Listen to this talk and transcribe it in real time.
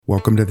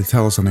Welcome to the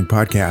Tell Us Something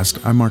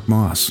podcast. I'm Mark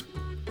Moss.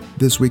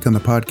 This week on the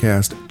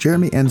podcast,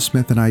 Jeremy N.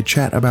 Smith and I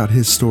chat about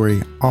his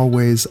story,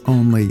 Always,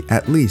 Only,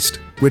 At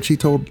Least, which he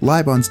told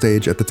live on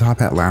stage at the Top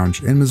Hat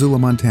Lounge in Missoula,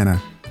 Montana,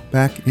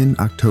 back in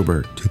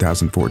October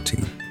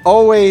 2014.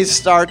 Always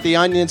start the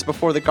onions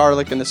before the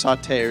garlic and the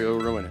saute, or you'll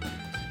ruin it.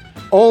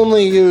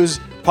 Only use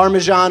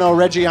Parmigiano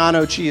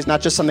Reggiano cheese,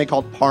 not just something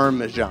called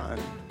Parmesan.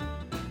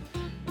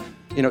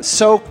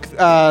 Soak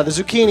the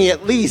zucchini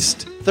at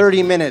least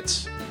 30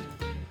 minutes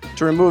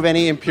to remove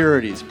any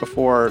impurities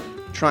before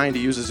trying to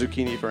use a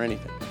zucchini for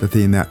anything. The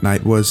theme that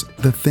night was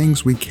The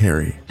Things We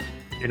Carry.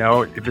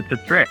 If it's a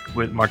trick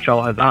with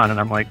Marcello has on, and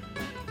I'm like,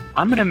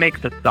 I'm going to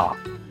make the sauce.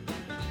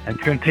 And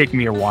it's going to take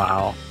me a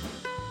while.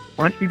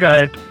 Why don't you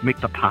guys make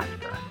the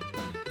pasta?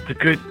 It's a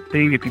good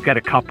thing if you've got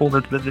a couple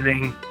that's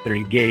visiting, they're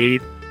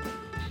engaged.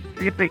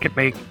 See if they can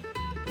make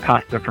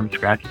pasta from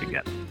scratch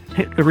together.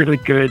 It's a really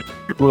good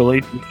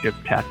relationship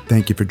test.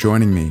 Thank you for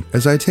joining me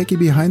as I take you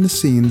behind the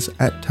scenes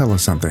at Tell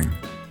Us Something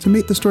to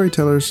meet the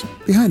storytellers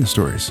behind the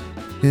stories.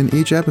 In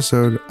each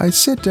episode, I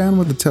sit down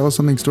with a Tell Us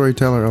Something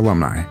storyteller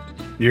alumni.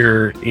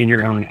 You're in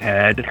your own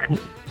head,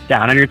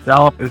 down on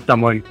yourself, and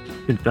someone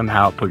can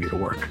somehow put you to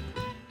work.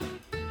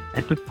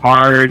 It's just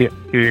hard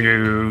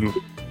to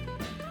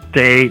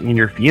stay in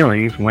your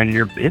feelings when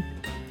you're busy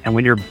and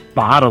when you're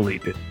bodily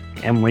busy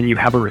and when you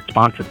have a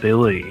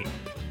responsibility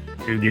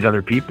to these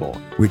other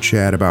people. We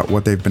chat about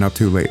what they've been up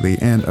to lately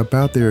and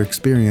about their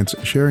experience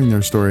sharing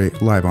their story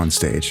live on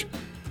stage.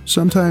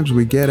 Sometimes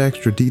we get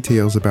extra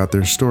details about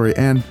their story,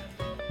 and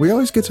we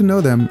always get to know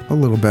them a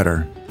little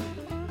better.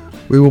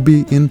 We will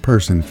be in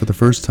person for the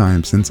first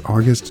time since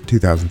August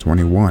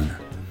 2021.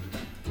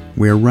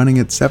 We are running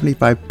at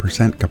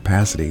 75%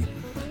 capacity,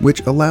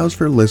 which allows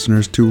for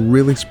listeners to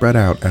really spread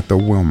out at the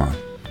Wilma.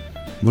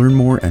 Learn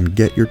more and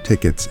get your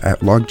tickets at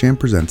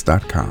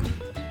logjampresents.com.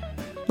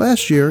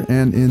 Last year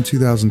and in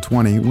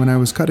 2020, when I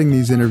was cutting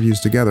these interviews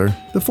together,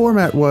 the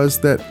format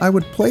was that I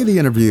would play the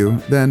interview,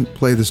 then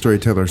play the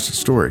storyteller's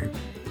story.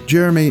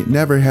 Jeremy,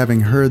 never having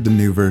heard the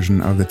new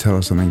version of the Tell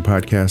Us Something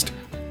podcast,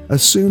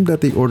 assumed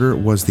that the order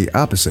was the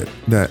opposite,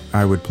 that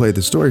I would play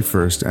the story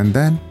first and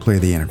then play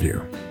the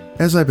interview.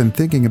 As I've been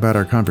thinking about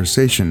our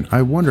conversation,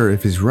 I wonder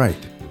if he's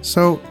right.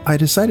 So I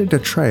decided to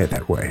try it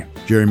that way.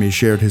 Jeremy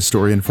shared his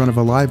story in front of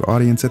a live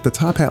audience at the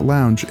Top Hat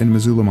Lounge in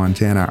Missoula,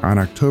 Montana on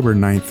October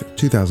 9th,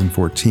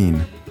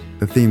 2014.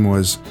 The theme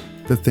was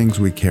The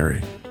Things We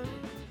Carry.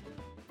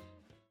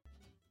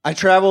 I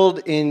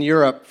traveled in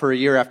Europe for a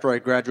year after I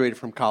graduated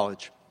from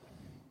college.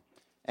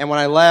 And when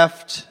I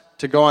left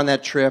to go on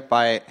that trip,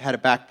 I had a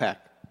backpack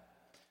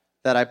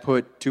that I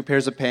put 2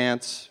 pairs of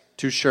pants,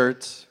 2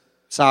 shirts,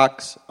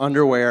 socks,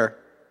 underwear,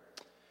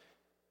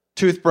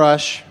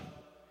 toothbrush,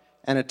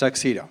 and a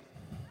tuxedo.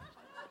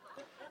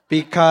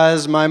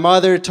 Because my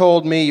mother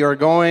told me, you're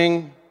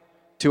going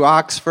to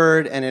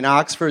Oxford, and in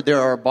Oxford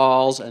there are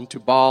balls, and to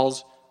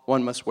balls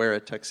one must wear a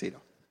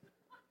tuxedo.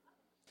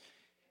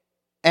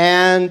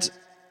 And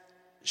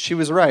she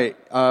was right.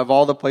 Of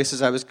all the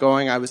places I was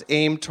going, I was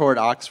aimed toward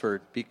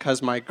Oxford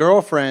because my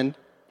girlfriend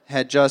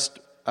had just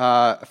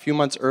a few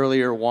months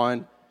earlier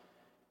won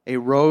a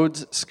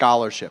Rhodes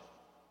Scholarship,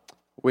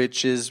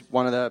 which is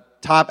one of the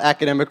top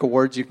academic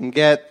awards you can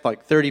get.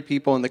 Like 30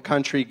 people in the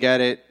country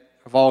get it,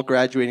 of all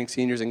graduating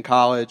seniors in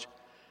college.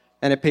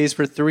 And it pays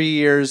for 3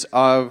 years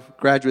of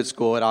graduate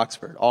school at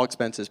Oxford, all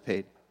expenses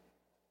paid.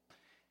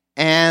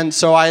 And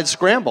so I had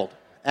scrambled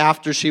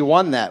after she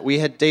won that. We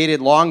had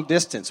dated long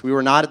distance. We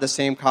were not at the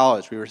same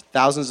college. We were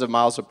thousands of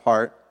miles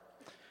apart.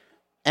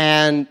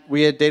 And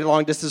we had dated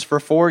long distance for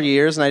 4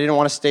 years, and I didn't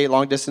want to stay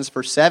long distance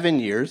for 7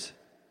 years.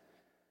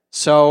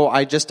 So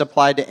I just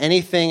applied to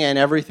anything and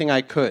everything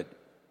I could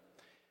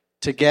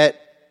to get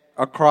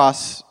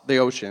across the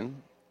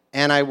ocean.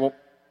 And I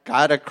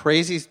got a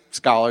crazy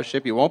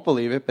scholarship, you won't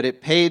believe it, but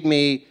it paid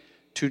me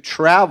to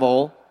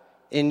travel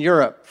in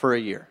Europe for a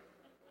year.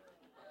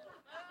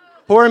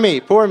 Poor me.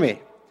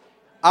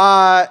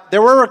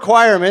 There were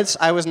requirements.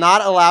 I was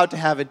not allowed to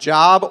have a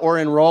job or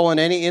enroll in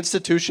any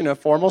institution of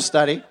formal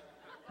study.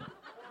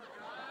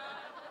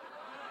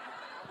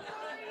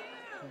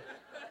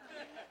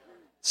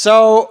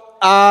 So,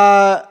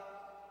 I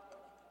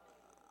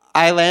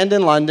land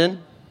in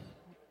London.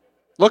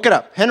 Look it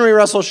up. Henry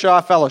Russell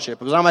Shaw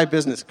Fellowship. It was on my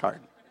business card.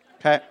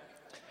 Okay.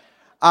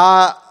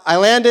 I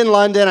land in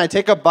London. I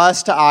take a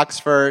bus to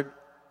Oxford.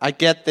 I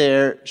get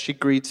there. She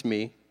greets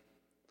me.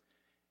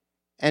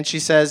 And she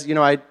says,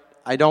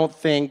 I don't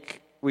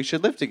think we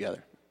should live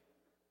together.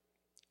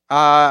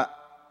 I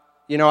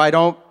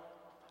don't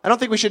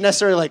think we should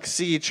necessarily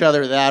see each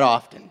other that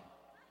often.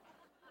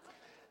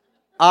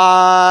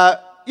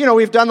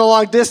 We've done the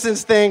long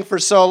distance thing for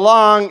so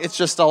long. It's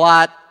just a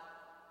lot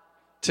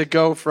to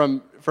go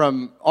from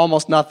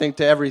almost nothing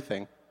to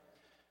everything.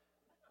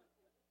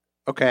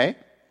 Okay.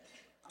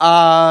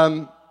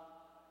 And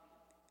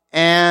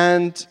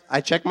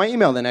I check my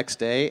email the next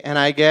day, and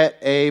I get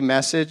a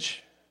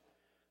message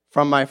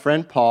from my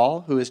friend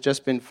Paul, who has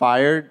just been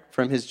fired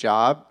from his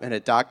job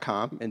at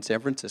 .com in San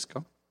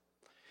Francisco.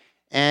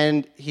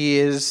 and he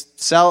is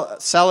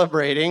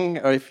celebrating,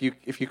 or if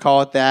you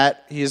call it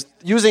that, he is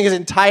using his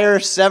entire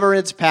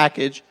severance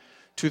package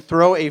to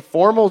throw a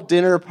formal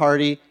dinner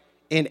party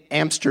in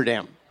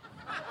Amsterdam.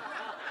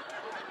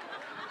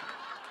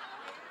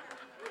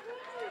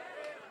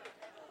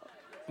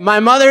 My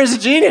mother is a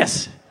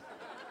genius.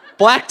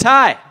 Black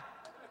tie.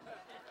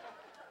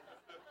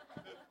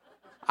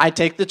 I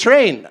take the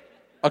train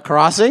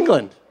across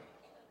England,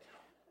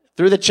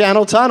 through the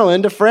Channel Tunnel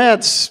into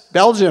France,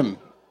 Belgium,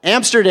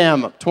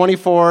 Amsterdam.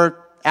 24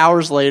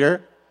 hours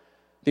later,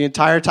 the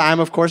entire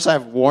time, of course,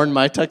 I've worn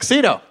my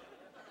tuxedo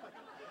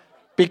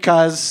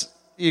because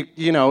you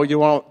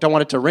don't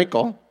want it to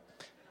wrinkle.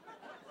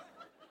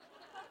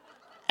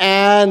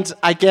 And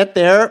I get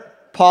there.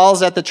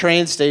 Paul's at the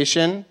train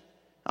station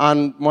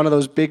on one of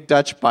those big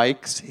Dutch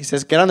bikes. He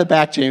says, "Get on the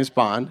back, James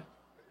Bond."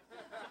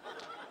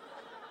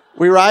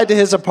 We ride to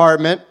his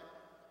apartment,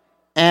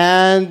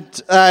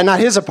 and not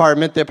his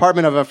apartment, the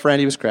apartment of a friend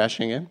he was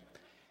crashing in.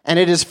 And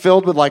it is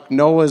filled with like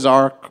Noah's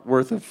Ark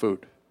worth of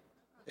food.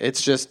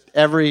 It's just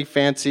every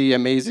fancy,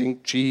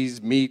 amazing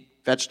cheese, meat,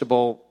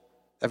 vegetable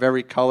of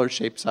every color,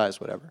 shape,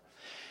 size, whatever.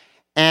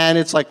 And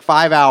it's like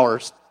 5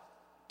 hours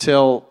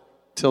till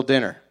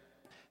dinner.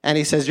 And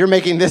he says, "You're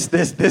making this,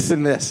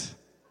 and this."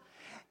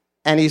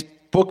 And he's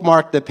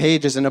bookmarked the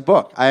pages in a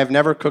book. I have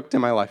never cooked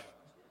in my life.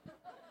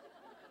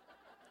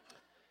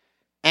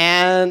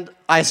 And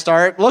I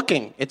start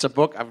looking. It's a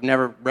book. I've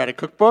never read a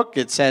cookbook.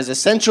 It says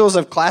Essentials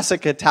of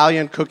Classic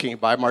Italian Cooking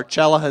by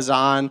Marcella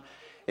Hazan.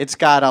 It's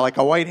got like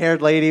a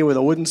white-haired lady with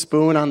a wooden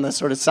spoon on the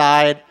sort of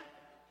side.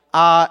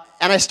 And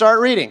I start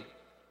reading.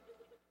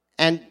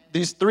 And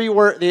these three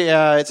words,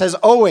 it says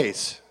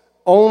always,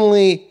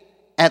 only,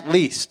 at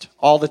least,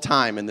 all the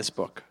time in this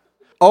book.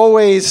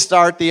 Always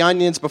start the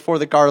onions before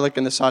the garlic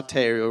and the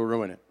saute or you'll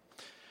ruin it.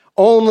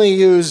 Only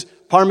use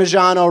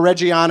Parmigiano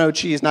Reggiano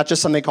cheese, not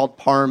just something called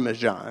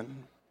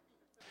Parmesan.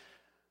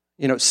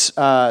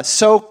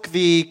 Soak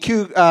the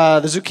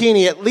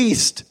zucchini at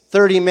least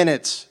 30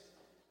 minutes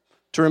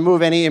to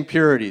remove any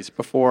impurities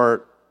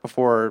before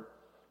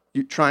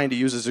you trying to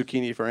use a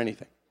zucchini for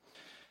anything.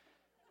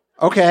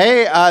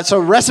 Okay, so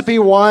recipe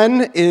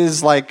 1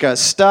 is like a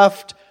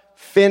stuffed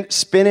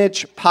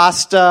spinach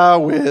pasta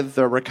with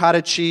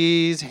ricotta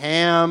cheese,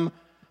 ham.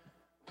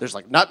 There's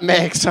like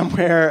nutmeg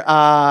somewhere.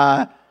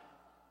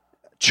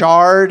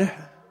 Chard,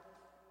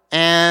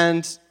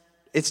 and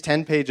it's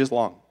 10 pages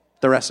long,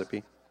 the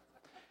recipe.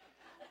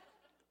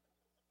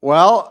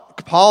 Well,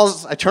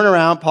 I turn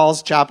around,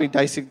 Paul's chopping,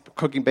 dicing,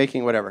 cooking,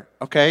 baking, whatever.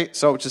 Okay,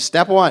 so just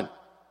step 1,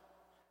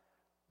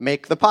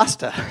 make the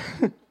pasta.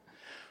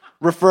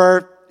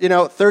 Refer,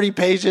 30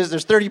 pages,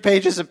 there's 30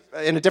 pages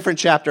in a different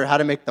chapter how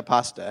to make the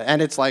pasta.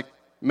 And it's like,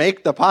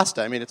 make the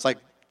pasta. I mean, it's like,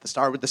 to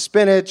start with the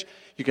spinach,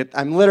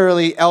 I'm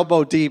literally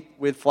elbow deep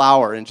with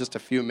flour in just a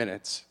few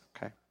minutes.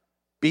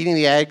 Beating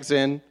the eggs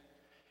in,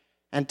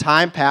 and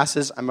time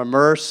passes. I'm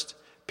immersed.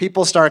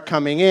 People start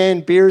coming in.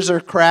 Beers are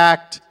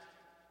cracked.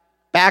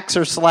 Backs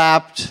are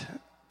slapped.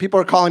 People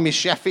are calling me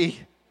chefy.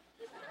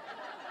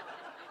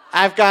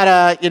 I've got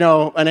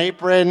an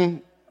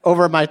apron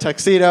over my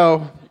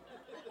tuxedo.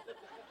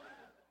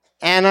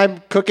 And I'm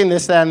cooking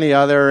this, that, and the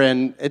other,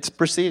 and it's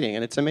proceeding,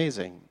 and it's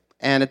amazing.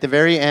 And at the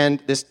very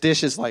end, this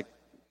dish is like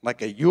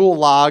a Yule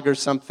log or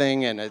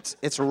something, and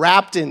it's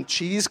wrapped in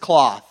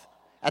cheesecloth.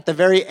 At the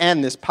very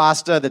end, this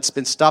pasta that's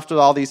been stuffed with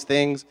all these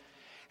things,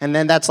 and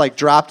then that's like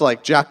dropped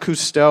like Jacques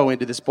Cousteau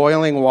into this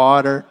boiling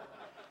water.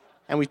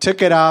 And we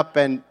took it up,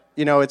 and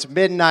it's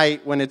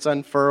midnight when it's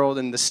unfurled,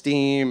 and the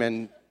steam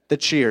and the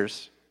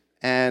cheers.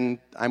 And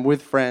I'm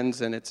with friends,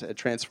 and it's a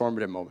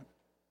transformative moment.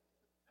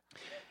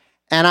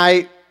 And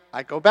I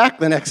go back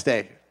the next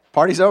day.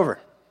 Party's over.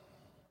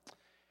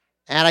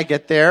 And I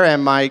get there,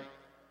 and I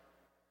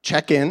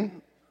check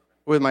in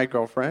with my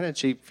girlfriend, and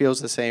she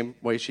feels the same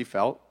way she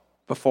felt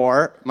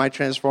before my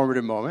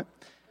transformative moment.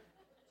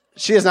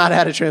 She has not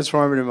had a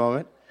transformative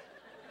moment.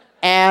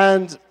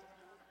 And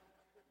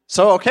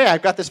so, okay,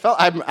 I've got this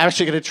I'm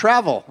actually going to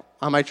travel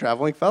on my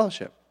traveling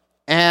fellowship.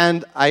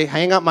 And I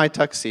hang up my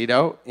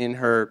tuxedo in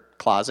her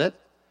closet,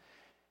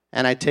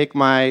 and I take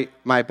my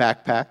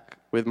backpack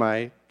with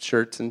my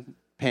shirts and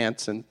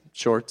pants and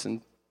shorts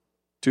and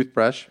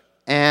toothbrush,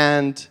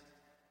 and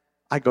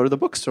I go to the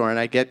bookstore, and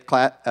I get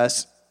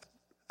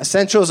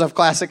Essentials of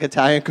Classic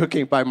Italian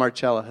Cooking by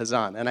Marcella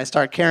Hazan. And I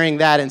start carrying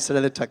that instead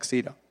of the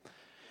tuxedo.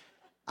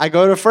 I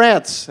go to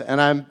France,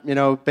 and I'm,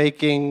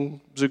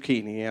 baking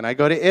zucchini. And I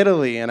go to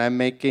Italy, and I'm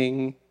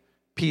making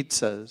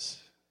pizzas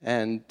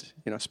and,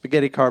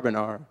 spaghetti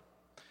carbonara.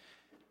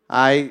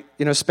 I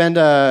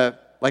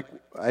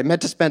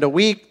meant to spend a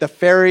week. The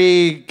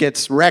ferry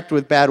gets wrecked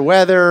with bad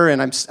weather,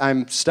 and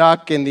I'm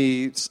stuck in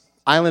the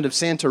island of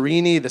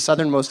Santorini, the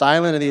southernmost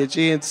island of the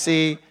Aegean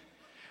Sea,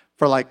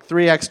 for like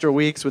 3 extra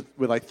weeks with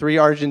like 3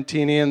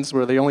 Argentinians.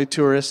 We're the only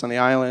tourists on the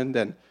island,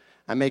 and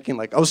I'm making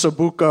like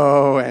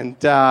ossobuco,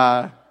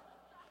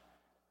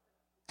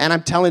 and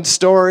I'm telling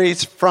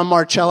stories from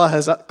Marcella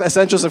Hazan,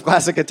 Essentials of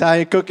Classic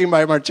Italian Cooking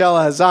by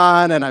Marcella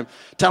Hazan, and I'm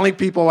telling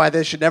people why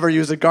they should never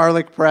use a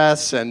garlic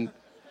press, and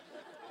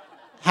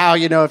how,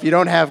 if you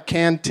don't have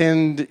canned,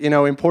 tinned,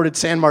 imported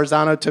San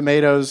Marzano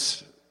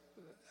tomatoes,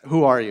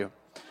 who are you?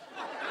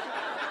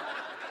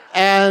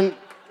 And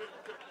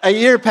a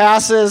year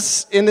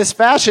passes in this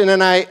fashion,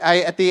 and I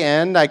at the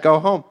end, I go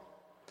home.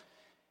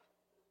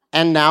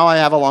 And now I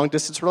have a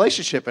long-distance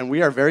relationship, and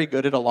we are very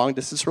good at a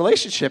long-distance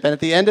relationship. And at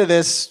the end of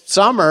this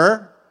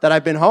summer that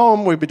I've been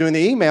home, we've been doing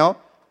the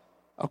email,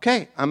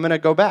 okay, I'm going to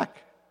go back.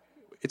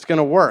 It's going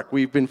to work.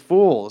 We've been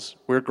fools.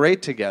 We're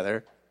great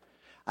together.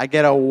 I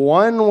get a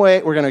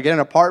one-way, we're going to get an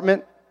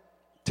apartment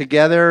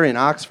together in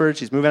Oxford.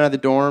 She's moving out of the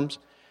dorms.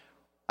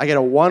 I get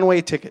a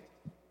one-way ticket,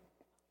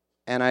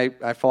 and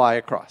I fly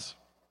across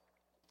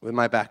with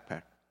my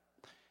backpack.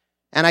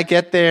 And I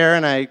get there,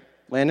 and I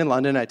land in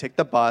London. I take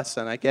the bus,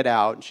 and I get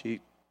out, and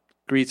she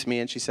greets me,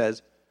 and she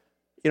says,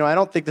 I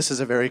don't think this is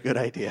a very good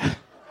idea.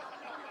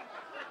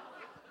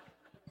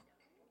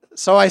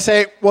 So I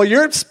say, well,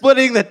 you're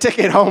splitting the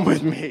ticket home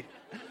with me.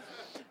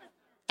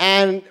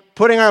 And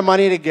putting our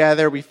money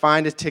together, we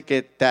find a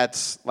ticket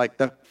that's like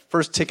the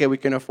first ticket we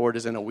can afford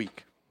is in a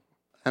week.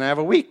 And I have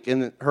a week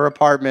in her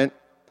apartment.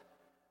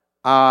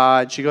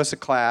 She goes to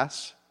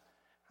class.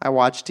 I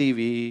watch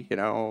TV,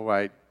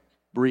 I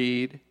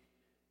read,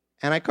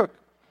 and I cook.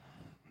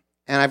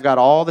 And I've got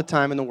all the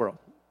time in the world.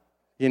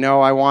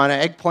 I want an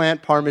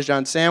eggplant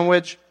Parmesan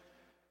sandwich.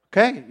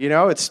 Okay,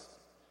 it's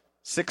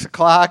 6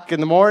 o'clock in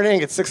the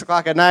morning, it's 6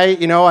 o'clock at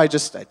night, I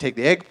take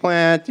the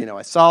eggplant,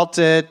 I salt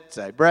it,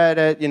 I bread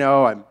it,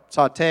 I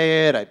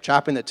saute it, I'm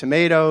chopping the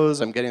tomatoes,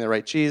 I'm getting the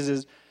right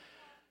cheeses.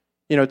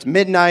 It's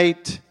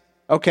midnight.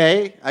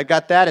 Okay, I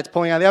got that, it's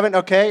pulling out of the oven.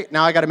 Okay,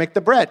 now I got to make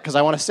the bread because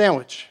I want a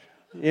sandwich.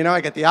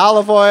 I get the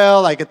olive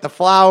oil, I get the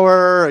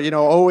flour,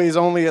 always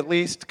only at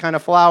least kind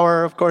of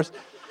flour, of course.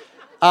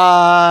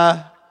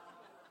 And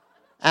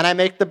I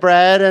make the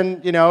bread,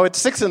 and, it's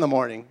 6 in the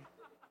morning.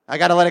 I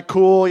got to let it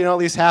cool, at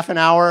least half an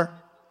hour.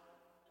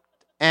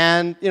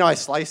 And, I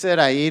slice it,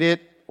 I eat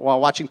it while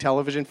watching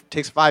television. It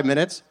takes 5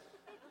 minutes.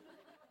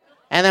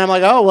 And then I'm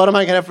like, oh, what am I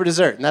going to have for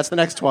dessert? And that's the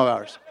next 12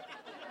 hours.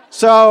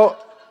 So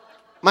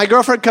my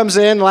girlfriend comes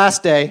in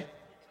last day,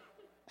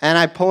 and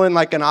I pull in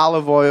like an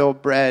olive oil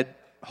bread,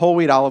 whole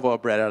wheat olive oil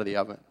bread out of the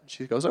oven.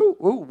 She goes, ooh,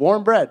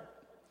 warm bread.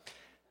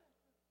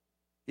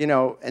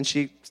 And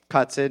she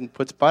cuts it and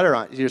puts butter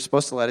on it. You're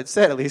supposed to let it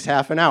sit at least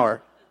half an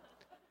hour.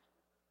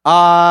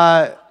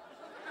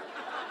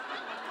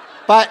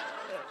 But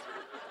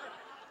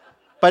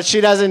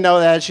she doesn't know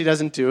that. She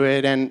doesn't do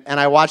it. And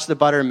I watched the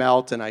butter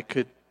melt, and I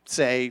could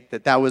say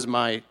that was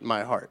my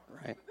heart,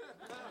 right?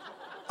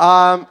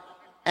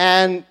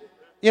 And,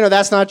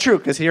 that's not true,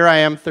 because here I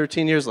am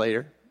 13 years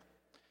later.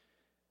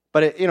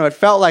 But, it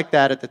felt like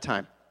that at the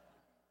time.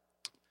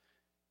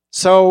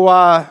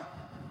 So,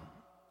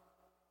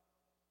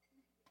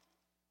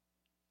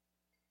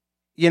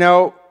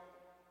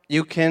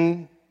 you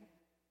can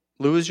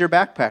lose your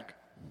backpack.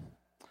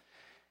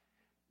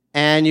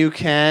 And you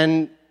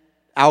can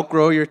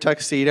outgrow your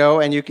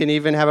tuxedo, and you can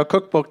even have a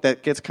cookbook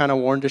that gets kind of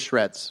worn to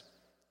shreds.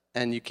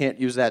 And you can't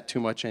use that too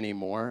much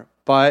anymore.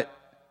 But,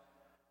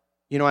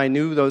 I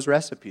knew those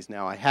recipes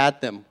now. I had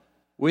them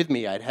with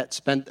me. I had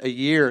spent a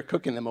year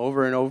cooking them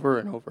over and over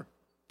and over.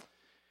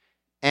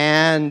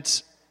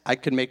 And I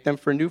could make them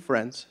for new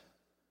friends.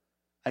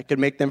 I could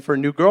make them for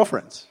new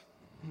girlfriends.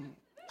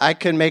 I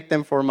could make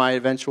them for my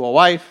eventual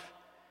wife,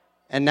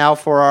 and now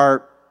for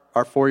our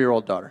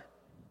 4-year-old daughter.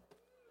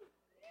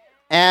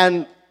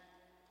 And,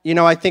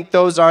 I think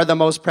those are the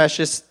most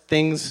precious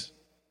things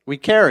we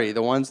carry,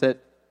 the ones that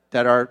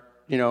are,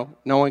 no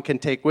one can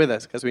take with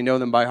us because we know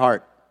them by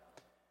heart.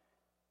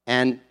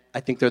 And I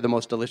think they're the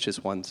most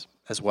delicious ones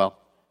as well.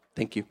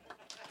 Thank you.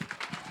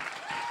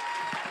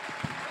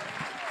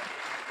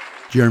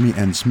 Jeremy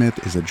N.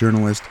 Smith is a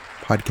journalist,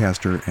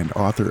 podcaster, and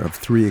author of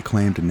 3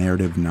 acclaimed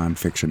narrative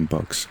nonfiction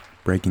books,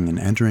 Breaking and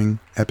Entering,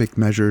 Epic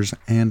Measures,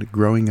 and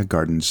Growing a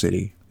Garden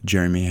City.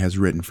 Jeremy has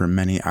written for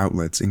many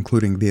outlets,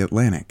 including The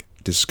Atlantic,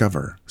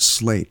 Discover,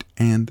 Slate,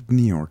 and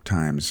New York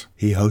Times.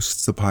 He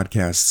hosts the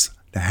podcasts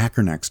The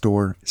Hacker Next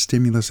Door,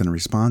 Stimulus and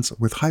Response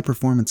with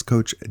high-performance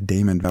coach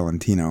Damon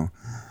Valentino,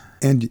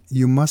 and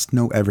You Must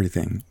Know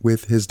Everything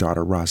with his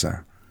daughter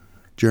Raza.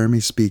 Jeremy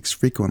speaks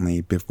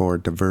frequently before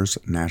diverse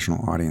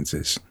national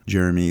audiences.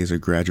 Jeremy is a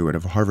graduate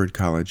of Harvard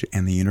College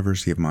and the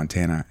University of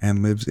Montana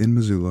and lives in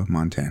Missoula,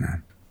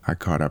 Montana. I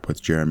caught up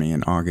with Jeremy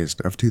in August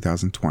of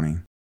 2020.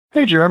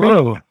 Hey, Jeremy.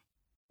 Hello.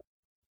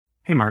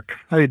 Hey, Mark.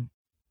 How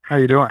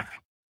you doing?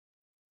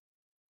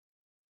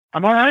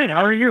 I'm all right.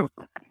 How are you?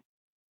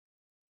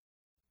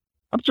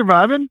 I'm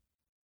surviving.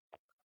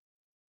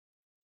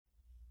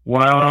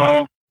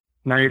 Well,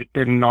 now you're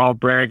getting all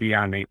braggy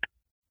on me.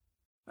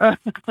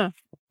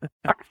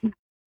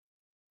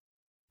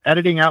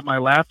 Editing out my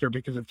laughter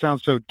because it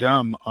sounds so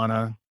dumb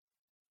on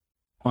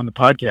the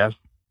podcast.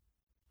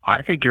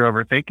 I think you're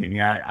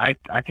overthinking.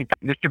 I think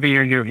this should be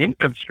your new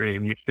income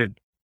stream. You should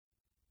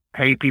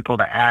pay people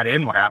to add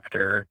in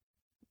laughter.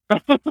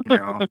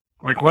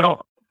 Like what do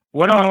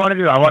I want to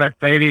do? I want to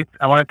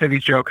say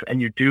these jokes,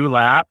 and you do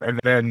laugh, and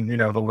then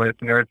the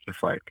listener is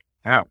just like,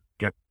 oh,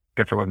 guess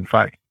it wasn't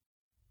funny.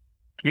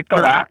 keep the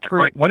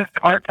laughter. What is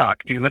Car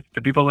Talk? Do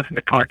people listen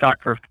to Car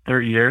Talk for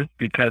 30 years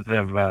because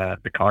of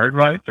the car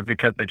advice, or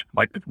because they just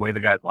like the way the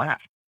guys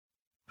laugh?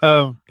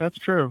 Oh, that's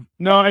true.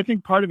 No, I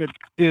think part of it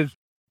is,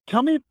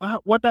 tell me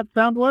what that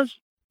sound was.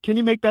 Can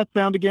you make that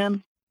sound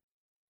again?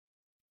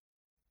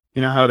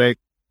 You know how they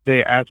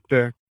ask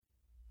the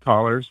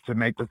callers to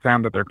make the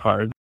sound of their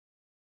cars?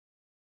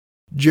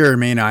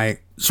 Jeremy and I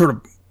sort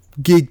of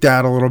geeked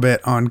out a little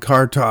bit on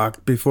Car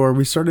Talk before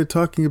we started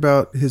talking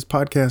about his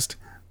podcast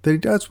that he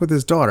does with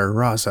his daughter,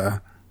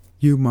 Rasa.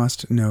 You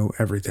Must Know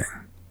Everything.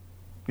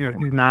 You know,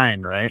 he's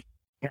 9, right?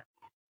 Yeah.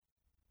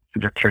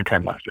 Just turned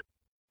 10 last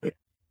year.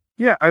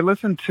 Yeah, I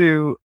listened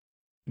to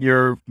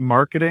your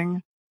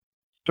marketing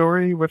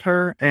story with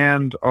her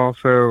and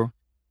also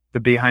the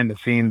behind the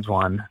scenes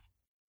one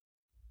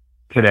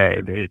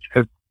today.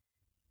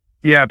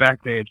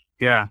 Backstage.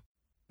 Yeah.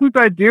 Whose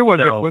idea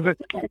was it? Was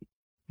it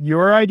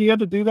your idea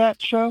to do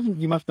that show?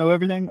 You Must Know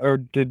Everything? Or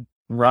did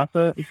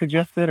Rasa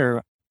suggest it?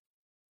 Or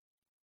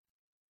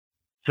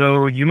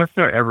So You Must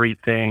Know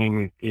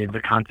Everything is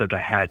a concept I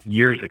had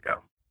years ago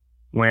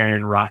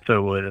when Rasa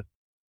was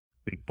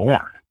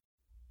born.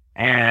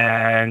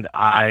 And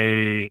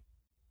I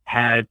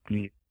had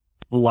these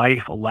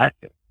life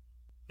lessons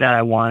that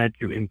I wanted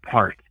to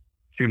impart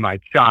to my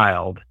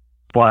child,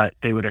 but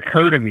they would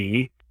occur to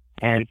me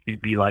and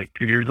she'd be like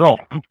 2 years old,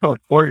 or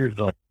 4 years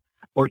old,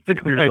 or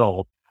 6 years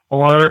old,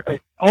 or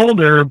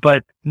older,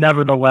 but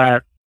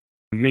nevertheless,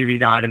 maybe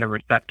not in a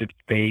receptive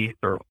space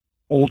or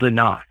old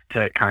enough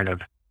to kind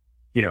of,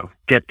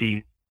 get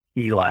these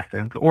key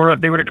lessons, or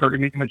they would occur to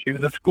me when she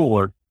was at school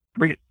or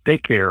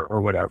daycare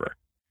or whatever.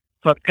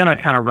 So I was going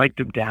to kind of write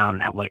them down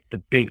and have like the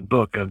big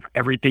book of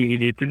everything you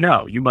need to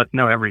know. You must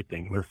know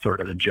everything was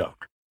sort of the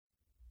joke.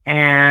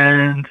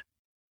 And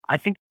I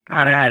think I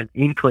kind of had an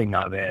inkling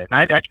of it. And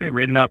I'd actually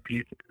written up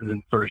pieces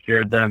and sort of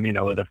shared them,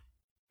 with a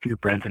few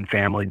friends and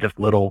family, just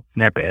little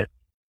snippets.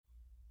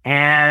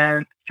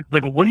 And she was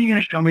like, well, when are you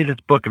going to show me this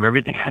book of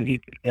everything I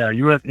need to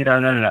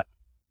know?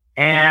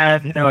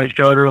 And, I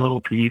showed her a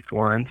little piece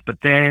once, but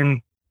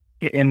then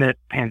in the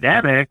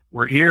pandemic,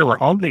 we're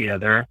home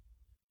together.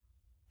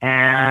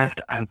 And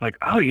I was like,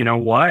 oh, you know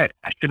what?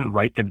 I shouldn't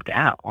write them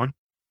down.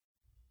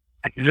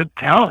 I should just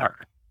tell her.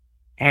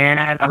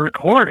 And I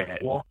record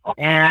it.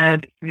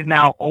 And she's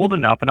now old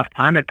enough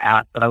time had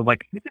passed that I was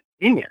like, she's a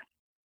genius.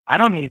 I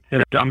don't need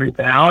to dumb it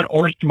down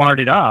or smart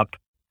it up.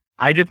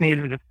 I just need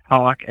to just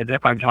talk as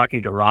if I'm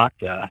talking to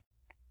Rasa.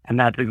 And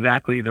that's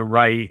exactly the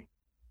right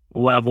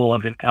level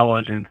of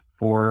intelligence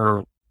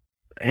for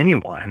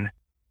anyone.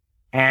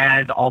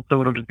 And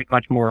also it'll just be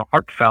much more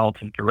heartfelt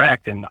and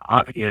direct and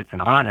obvious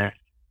and honest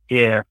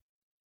if,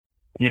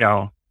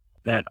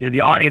 that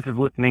the audience is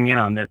listening in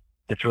on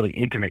this really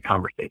intimate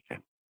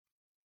conversation.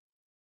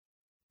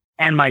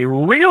 And my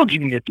real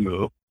genius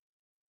move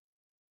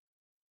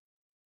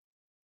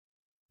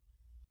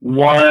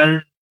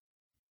was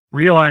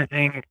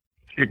realizing it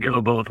should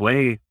go both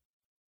ways.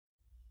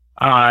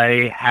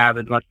 I have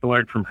as much to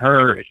learn from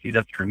her as she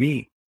does from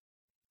me.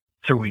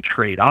 So we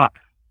trade off,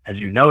 as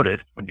you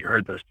noticed when you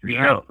heard those 3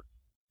 shows.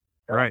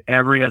 All right.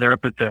 Every other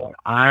episode,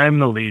 I'm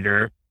the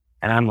leader,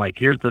 and I'm like,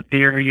 here's the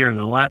theory or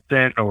the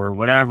lesson or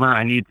whatever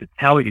I need to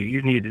tell you.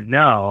 You need to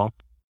know.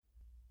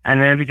 And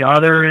then the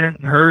other is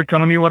her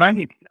telling me what I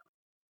need to know.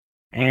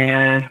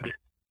 And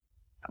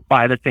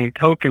by the same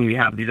token, we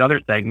have these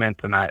other segments,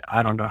 and I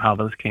don't know how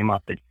those came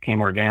up. They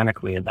came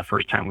organically the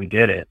first time we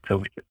did it. So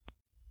we just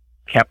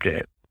kept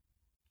it,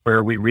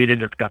 where we read and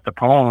discuss the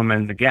poem.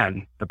 And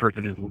again, the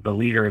person is the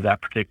leader of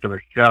that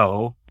particular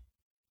show.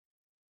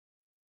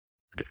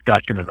 The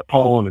discussion of the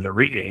poem and the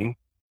reading.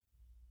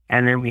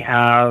 And then we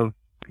have,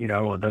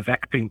 the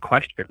vexing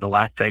question, the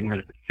last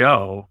segment of the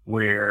show,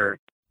 where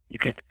you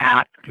can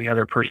ask the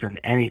other person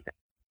anything,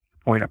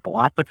 point of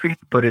philosophy,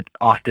 but it's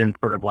often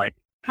sort of like,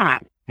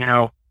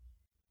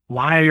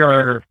 why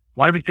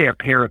do we say a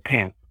pair of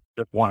pants?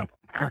 Just one of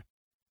them.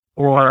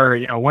 Or,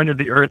 when are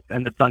the earth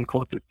and the sun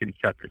closest to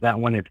each other? That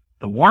one is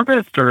the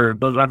warmest, or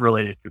those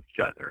unrelated to each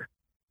other?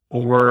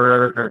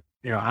 Or,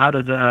 how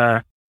does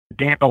a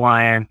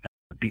dandelion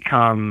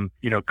become,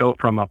 go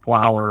from a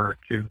flower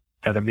to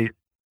a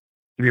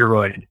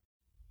spheroid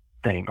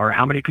thing? Or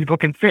how many people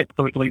can fit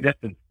socially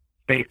distant,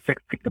 space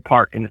 6 feet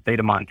apart in the state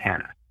of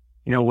Montana?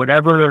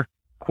 Whatever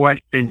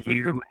questions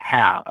you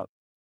have,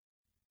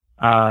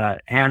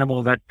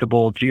 animal,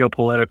 vegetable,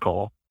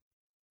 geopolitical,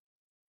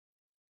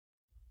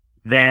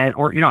 then,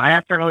 or, I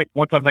asked her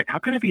once, I was like, how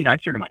can I be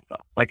nicer to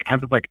myself? Like, I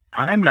was like,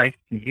 I'm nice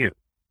to you.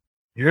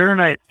 You're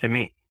nice to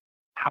me.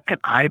 How can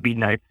I be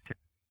nice to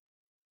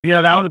you?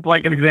 That was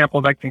like an example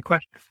of asking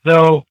questions.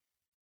 So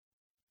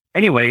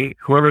anyway,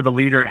 whoever the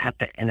leader has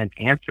to and then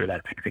answer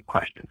that basic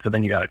question. So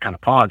then you got to kind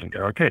of pause and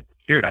go, okay,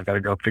 shoot, I've got to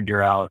go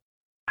figure out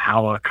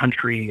how a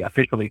country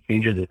officially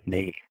changes its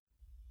name,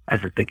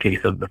 as is the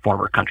case of the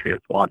former country of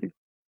Swaziland.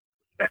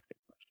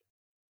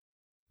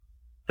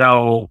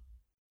 So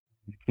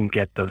you can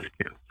get those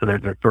two. So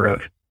there's a sort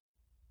of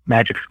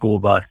magic school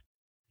bus,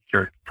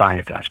 your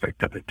science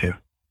aspect of it too.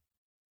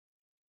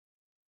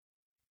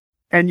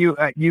 And you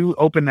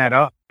open that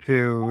up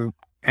to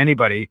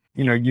anybody.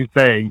 You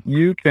say,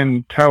 you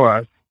can tell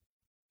us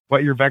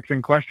what your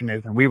vexing question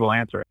is, and we will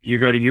answer it. You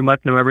go to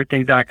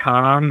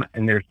youmustknoweverything.com,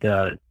 and there's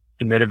the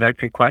submit a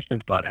vexing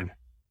questions button.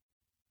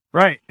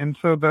 Right. And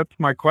so that's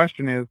my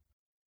question is,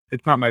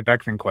 it's not my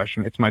vexing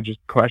question. It's my just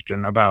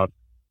question about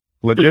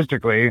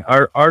logistically,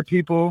 are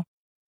people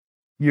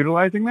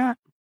utilizing that?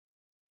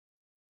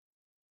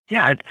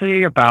 Yeah, I'd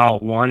say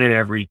about 1 in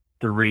every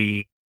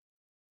 3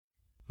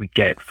 we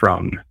get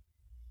from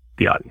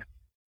the audience.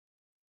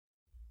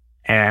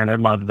 And I'd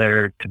love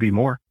there to be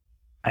more.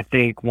 I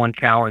think one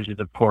challenge is,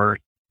 of course,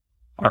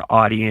 our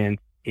audience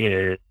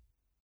is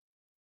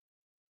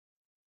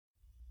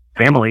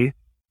family,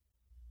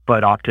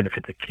 but often if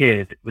it's a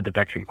kid with a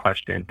vexing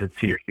question, does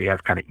he or she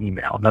have kind of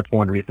email? And that's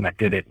one reason I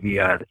did it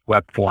via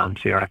web form,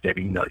 so you don't have to have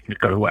email. You can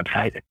just go to the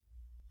website and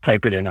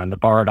type it in on the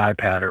borrowed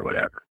iPad or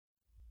whatever.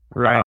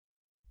 Right.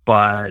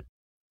 But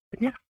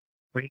yeah,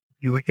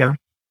 you again.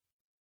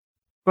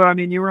 Well, I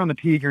mean, you were on the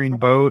Pea Green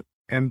boat,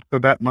 and so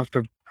that must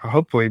have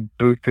hopefully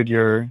boosted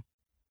your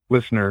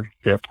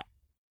listenership.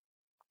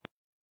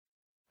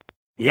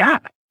 Yeah.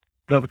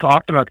 So we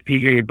talked about the Pea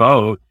Green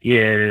boat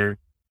is,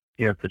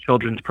 it's the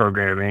children's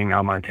programming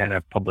on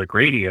Montana Public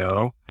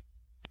Radio,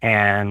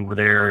 and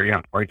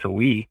they're, twice a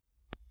week,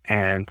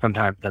 and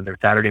sometimes then their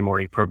Saturday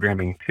morning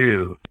programming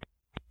too.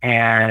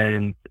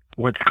 And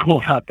what's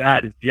cool about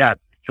that is,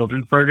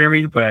 children's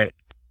programming, but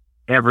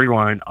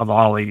everyone of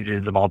all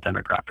ages, of all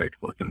demographics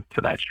listens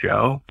to that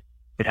show.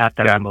 It has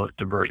to have the most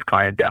diverse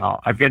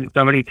clientele. I've gotten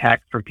so many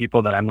texts from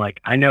people that I'm like,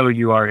 I know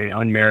you are an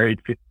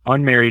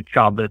unmarried,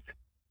 childless,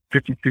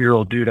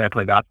 52-year-old dude I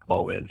play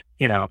basketball with,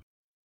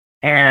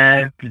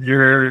 and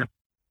you're,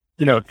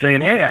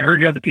 saying, hey, I heard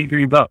you have the Pea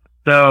Green boat.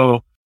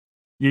 So,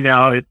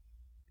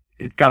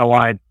 it's got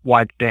a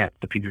wide stance,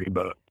 the Pea Green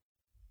boat.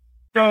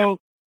 So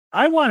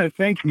I want to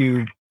thank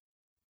you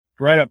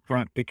right up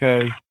front,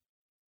 because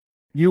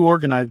you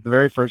organized the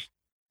very first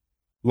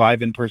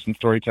live in-person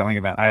storytelling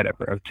event I had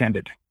ever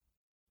attended.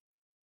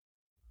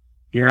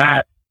 You're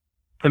at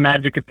the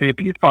Magic of the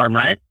Peace Farm,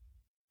 right?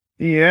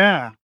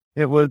 Yeah.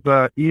 It was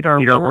Eat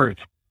Our Words.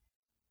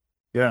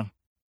 Yeah.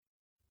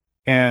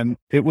 And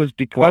it was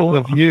because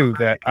of you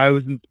that I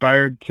was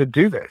inspired to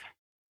do this.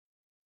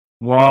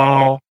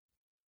 Well,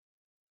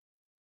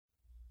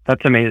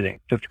 that's amazing.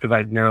 Just because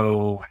I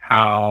know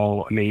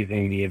how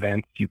amazing the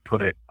events you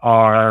put it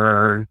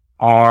are,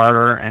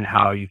 and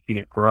how you've seen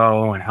it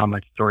grow, and how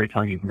much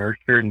storytelling you've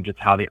nurtured, and just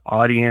how the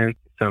audience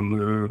is so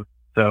moved.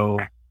 So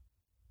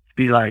to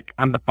be like,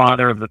 I'm the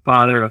father of the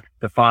father of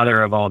the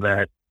father of all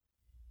that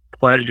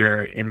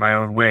pleasure in my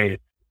own way.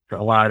 It's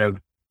a lot of,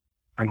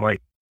 I'm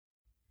like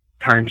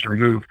times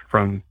removed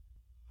from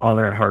all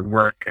that hard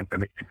work and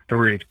amazing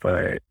stories,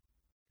 but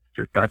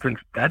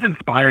that's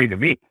inspiring to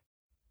me,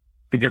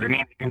 because it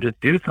means you can just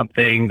do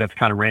something that's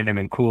kind of random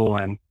and cool,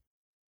 and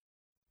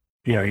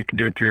you can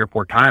do it 3 or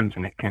 4 times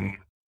and it can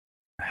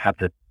have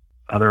the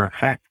other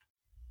effect.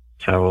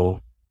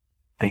 So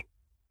thank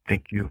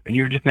you. And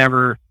you just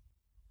never,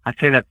 I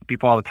say that to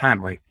people all the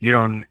time, like, you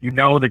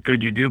know the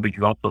good you do, but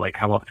you also like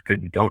how else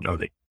good you don't know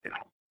that you do.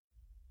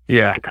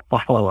 Yeah,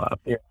 follow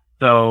up. Yeah.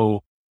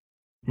 So,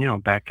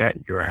 back at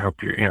you, I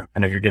hope you're, I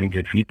know you're getting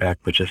good feedback,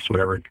 but just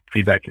whatever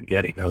feedback you're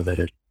getting, know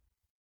that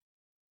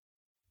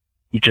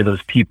each of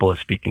those people is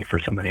speaking for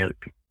so many other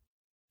people.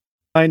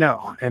 I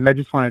know. And I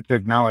just wanted to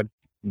acknowledge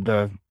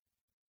the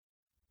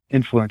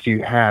influence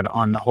you had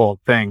on the whole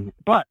thing.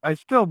 But I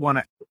still want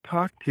to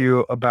talk to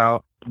you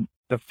about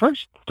the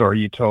first story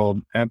you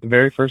told at the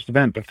very first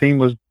event. The theme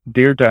was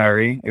Dear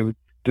Diary. It was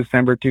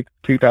December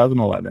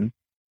 2011.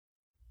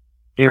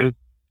 It was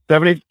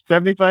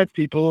 75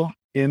 people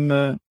in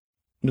the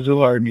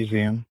Missoula Art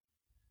Museum,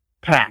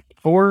 packed.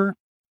 Tell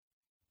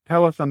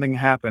us something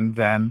happened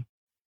then.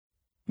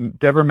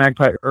 Deborah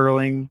Magpie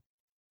Erling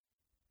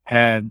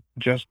had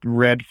just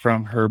read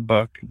from her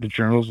book, The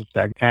Journals of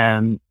Sex,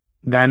 and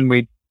then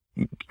we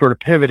sort of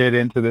pivoted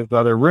into this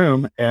other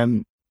room,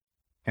 and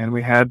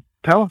we had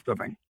Tell Us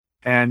Something.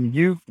 And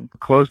you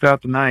closed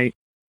out the night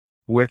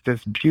with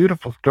this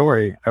beautiful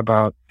story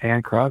about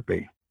Anne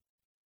Crosby.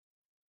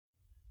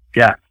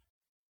 Yeah.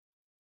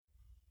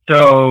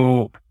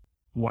 So,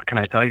 what can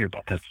I tell you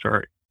about that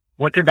story?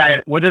 What did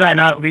I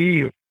not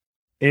leave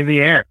in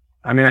the air?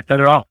 I mean, I said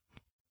it all.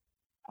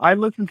 I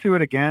listened to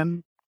it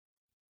again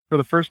for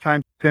the first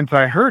time since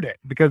I heard it,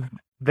 because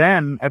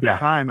then at the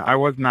time I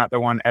was not the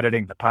one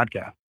editing the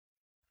podcast.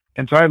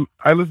 And so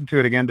I listened to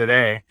it again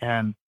today,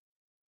 and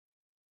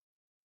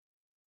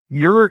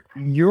your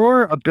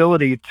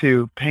ability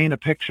to paint a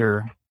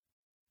picture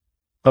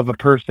of a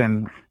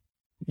person,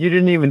 you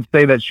didn't even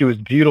say that she was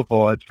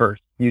beautiful at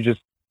first. You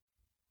just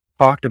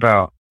talked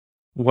about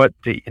what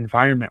the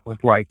environment was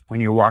like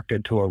when you walked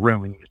into a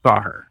room and you saw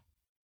her.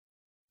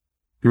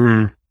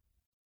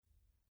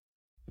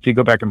 If you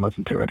go back and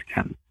listen to it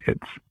again,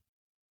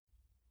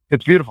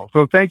 it's beautiful.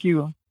 So thank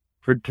you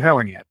for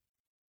telling it.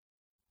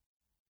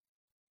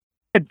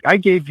 I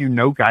gave you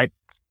no guidance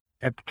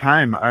at the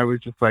time. I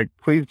was just like,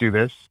 please do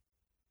this.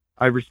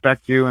 I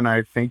respect you and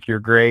I think you're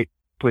great.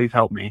 please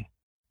help me.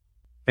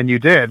 And you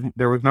did.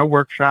 There was no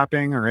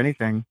workshopping or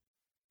anything.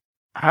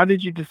 How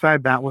did you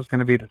decide that was going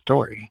to be the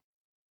story?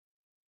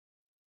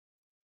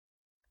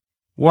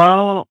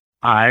 Well,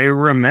 I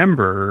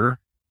remember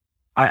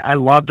I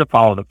love to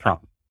follow the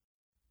prompt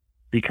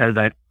because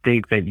I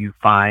think that you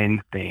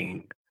find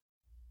things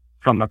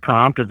from the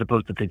prompt as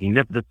opposed to thinking,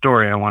 this is the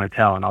story I want to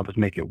tell and I'll just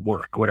make it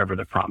work, whatever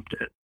the prompt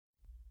is.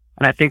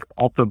 And I think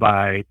also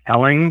by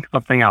telling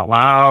something out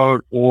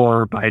loud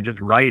or by just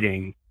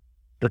writing,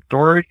 the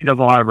story does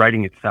a lot of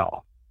writing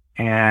itself.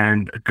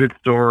 And a good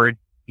story,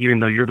 even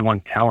though you're the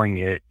one telling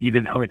it,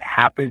 even though it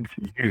happened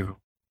to you,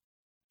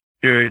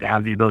 should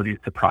have the ability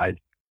to surprise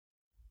you.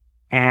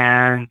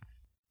 And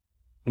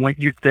when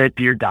you said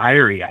Dear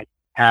Diary, I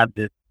had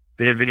this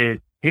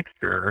vivid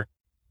picture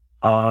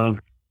of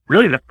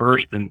really the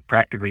first and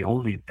practically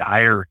only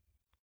diary,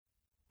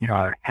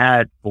 I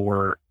had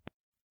for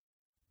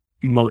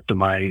most of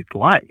my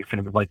life. And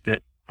it was like this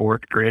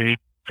fourth grade,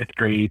 fifth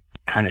grade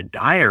kind of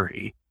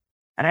diary.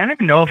 And I don't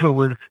even know if it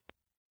was,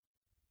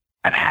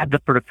 I've had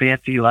the sort of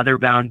fancy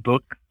leather-bound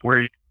book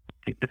where you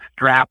take the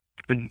strap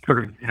and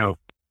sort of,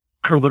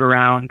 curl it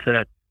around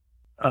to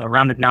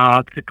around the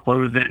knob to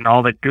close it and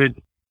all that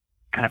good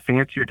kind of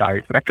fancier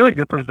diaries. But I feel like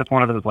this was just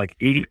one of those like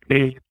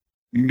 80-page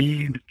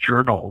mead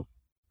journals.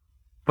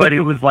 But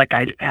it was like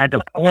I had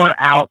to pour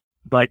out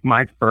like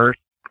my first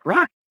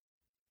crush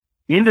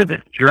into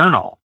this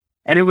journal.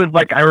 And it was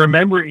like, I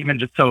remember even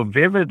just so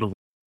vividly,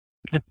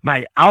 just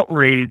my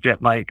outrage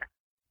at like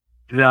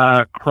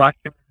the crush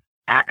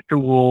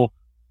actual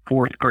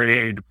fourth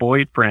grade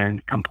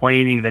boyfriend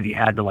complaining that he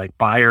had to like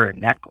buy her a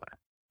necklace.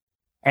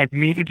 And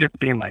me just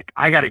being like,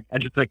 I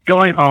just like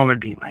going home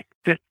and being like,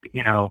 this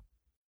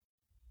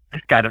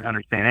guy doesn't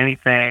understand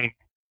anything.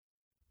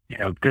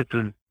 This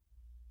is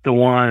the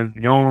one,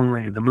 the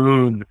only, the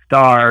moon, the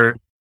stars.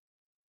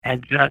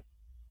 And just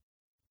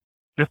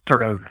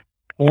sort of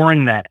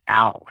pouring that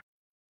out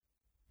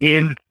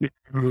into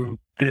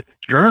this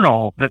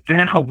journal that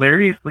then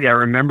hilariously, I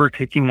remember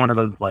taking one of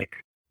those like,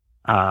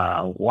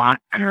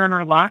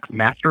 master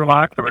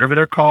locks or whatever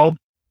they're called.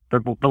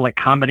 The like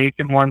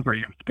combination ones where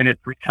you spin it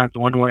 3 times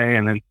one way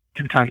and then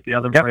 2 times the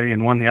other way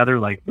and one the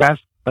other, like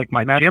that's like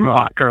my gym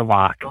locker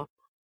lock.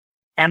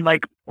 And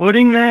like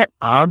putting that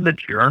on the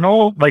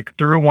journal, like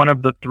through one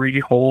of the 3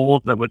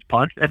 holes that was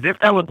punched, as if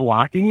that was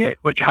locking it,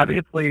 which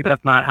obviously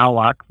that's not how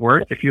locks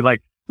work. If you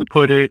like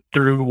put it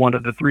through one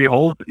of the 3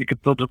 holes, you could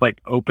still just like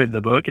open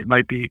the book. It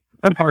might be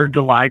hard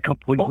to lie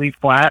completely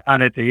flat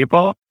on a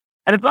table.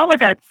 And it's not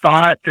like I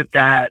thought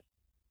that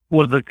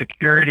was a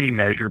security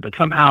measure, but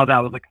somehow that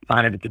was like a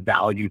sign of its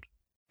value.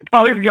 It's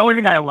probably the only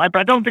thing I liked, but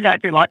I don't think I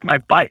actually locked my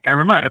bike. I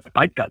remember my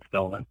bike got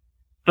stolen.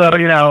 So,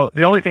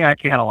 the only thing I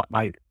actually had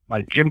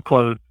my gym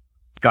clothes,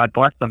 God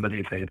bless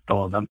somebody if they had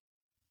stolen them.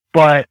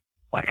 But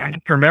like I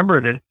just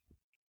remember this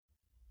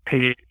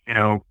page,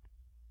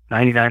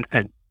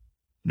 99-cent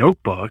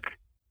notebook,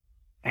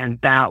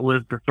 and that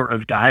was the sort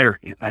of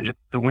diary.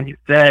 So when you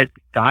said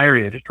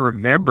diary, I just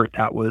remembered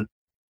that was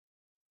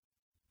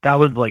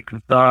like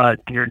the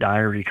Dear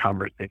Diary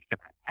conversation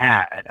I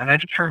had. And I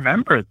just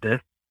remember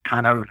this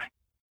kind of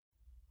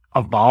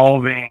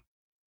evolving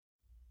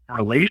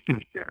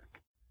relationship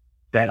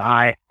that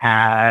I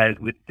had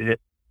with this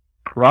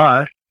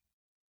crush,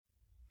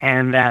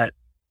 and that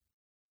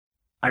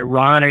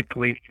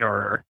ironically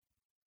or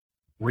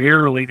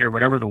rarely or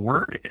whatever the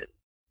word is,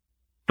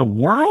 the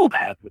world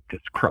has with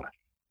this crush.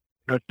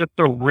 It's just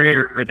so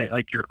rare that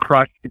like your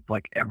crush is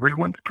like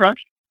everyone's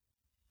crush.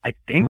 I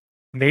think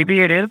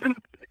maybe it isn't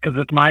because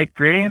it's my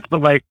experience,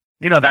 but like,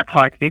 that's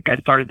how I think I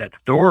started that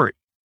story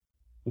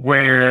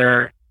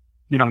where,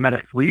 I'm at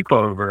a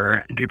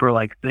sleepover and people are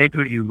like, say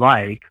who you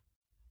like.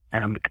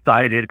 And I'm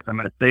excited because I'm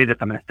going to say this.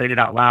 I'm going to say it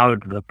out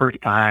loud for the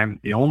first time,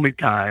 the only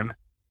time.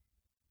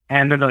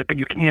 And they're like, but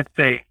you can't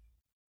say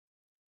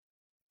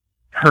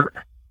her.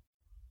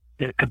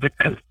 Because that's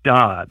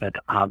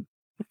I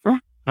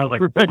was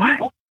like,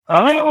 what?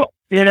 Oh,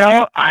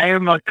 I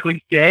am a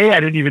cliche. I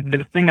didn't even,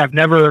 this thing I've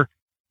never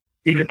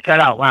even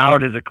said out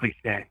loud as a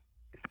cliche.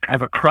 I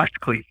have a crush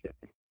cliche.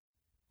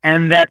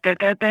 And that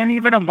then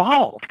even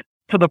evolved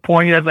to the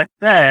point, as I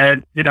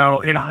said, in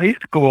high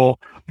school,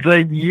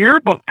 the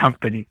yearbook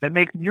company that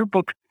makes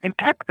yearbooks in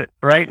Texas,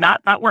 right?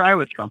 Not where I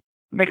was from.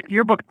 Makes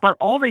yearbooks, but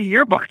all the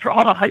yearbooks for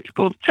all the high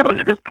schools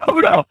chose this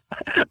photo,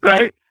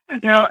 right? As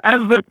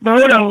the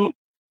photo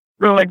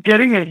for like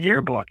getting a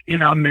yearbook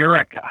in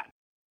America.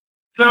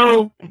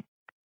 So,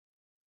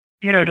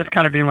 just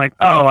kind of being like,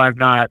 oh, I'm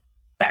not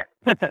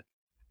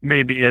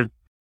maybe as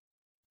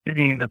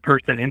being the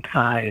person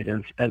inside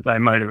as I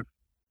might have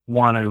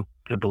wanted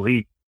to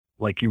believe,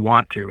 like you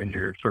want to in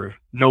your sort of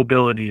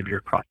nobility of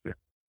your CrossFit.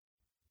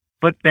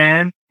 But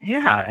then,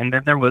 and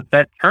then there was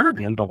that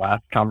turn in the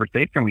last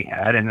conversation we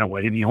had, and in a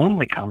way, the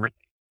only conversation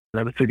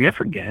that was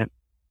significant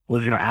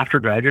was, after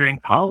graduating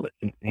college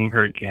and seeing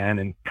her again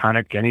and kind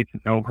of getting to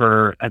know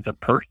her as a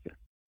person.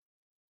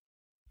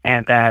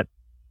 And that,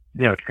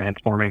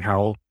 transforming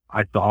how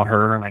I saw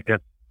her and I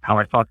guess how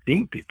I saw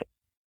seeing people.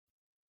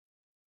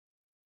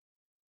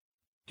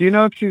 Do you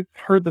know if she's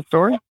heard the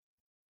story?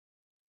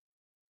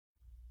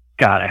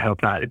 God, I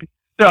hope not. It'd be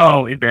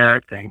so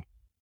embarrassing.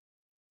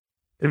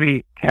 It'd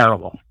be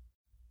terrible.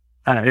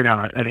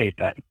 I'd hate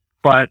that.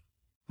 But,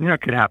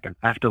 it could happen.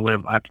 I have to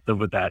live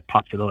with that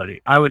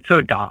possibility. I was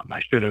so dumb. I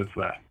should have,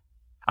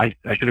 I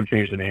should have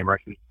changed the name, or I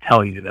should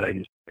tell you that I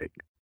used to fake.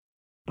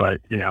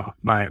 But,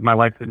 my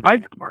life didn't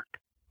work.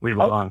 We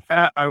belong.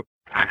 But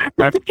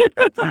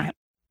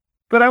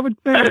I would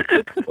say,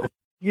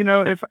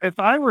 if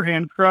I were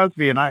Anne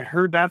Crosby and I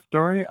heard that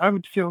story, I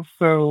would feel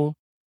so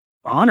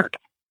honored.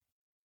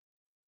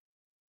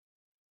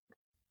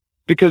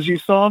 Because you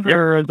saw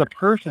her as a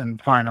person,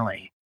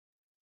 finally.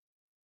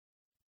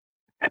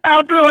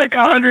 After like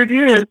 100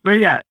 years. But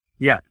yeah.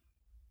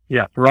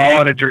 We're all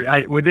on a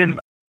journey.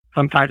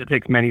 Sometimes it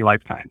takes many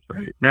lifetimes,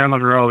 right? Marilyn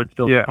Monroe would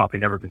still probably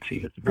never been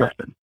seen as a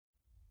person.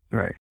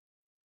 Right.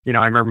 I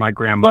remember my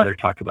grandmother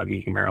talked about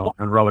meeting Marilyn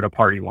Monroe at a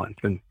party once,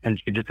 and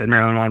she just said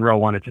Marilyn Monroe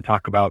wanted to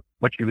talk about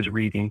what she was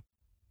reading.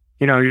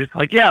 You're just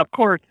like, yeah, of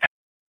course.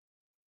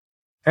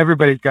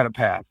 Everybody's got a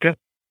path.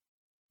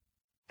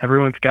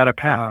 Everyone's got a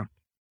path.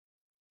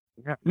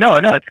 No,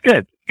 it's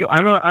good.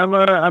 I'm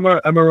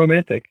a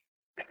romantic.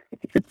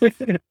 I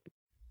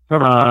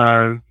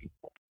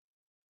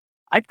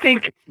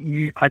think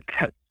a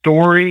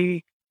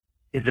story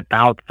is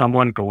about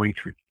someone going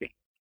through change.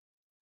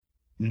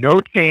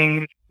 No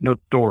change, no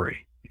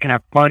story. You can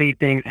have funny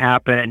things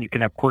happen, you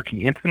can have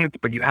quirky incidents,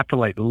 but you have to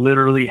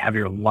literally have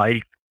your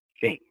life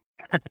change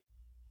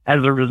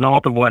as a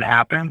result of what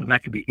happened, and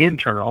that could be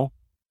internal,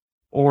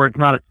 or it's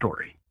not a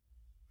story.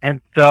 And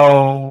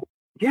so,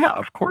 yeah,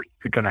 of course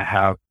you're going to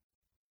have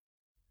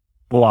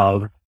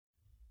love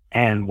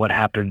and what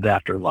happens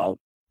after love,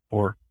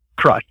 or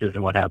crushes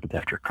and what happens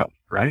after crush,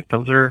 right?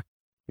 Those are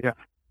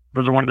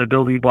one of the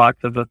building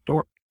blocks of the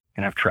story. You're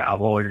going to have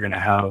travel, you're going to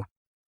have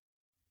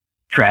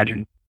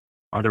tragedy.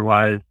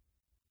 Otherwise,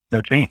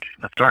 no change.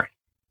 No story.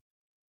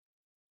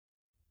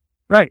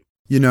 Right.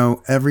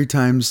 Every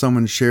time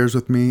someone shares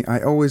with me,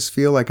 I always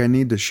feel like I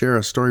need to share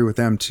a story with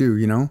them too,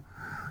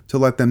 to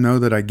let them know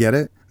that I get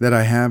it, that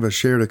I have a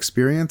shared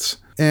experience,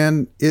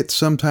 and it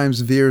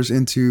sometimes veers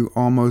into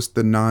almost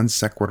the non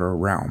sequitur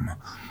realm,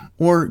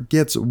 or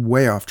gets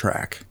way off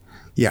track.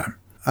 Yeah,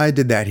 I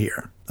did that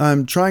here.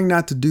 I'm trying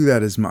not to do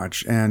that as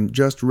much, and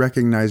just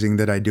recognizing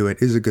that I do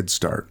it is a good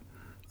start.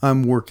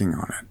 I'm working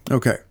on it.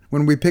 Okay,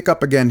 when we pick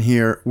up again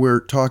here, we're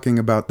talking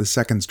about the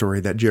second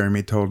story that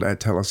Jeremy told at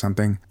Tell Us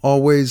Something.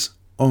 Always,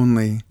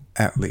 only,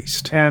 at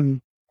least.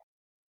 And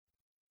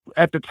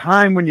at the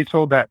time when you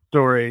told that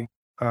story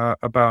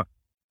about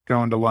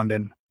going to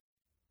London,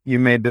 you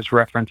made this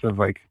reference of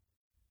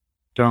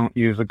don't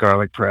use a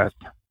garlic press.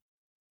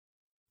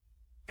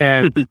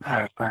 And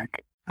I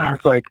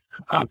was like,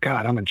 oh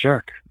God, I'm a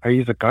jerk. I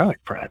use a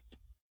garlic press.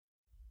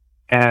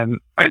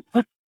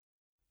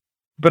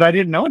 But I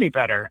didn't know any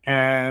better.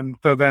 And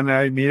so then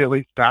I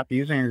immediately stopped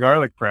using a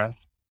garlic press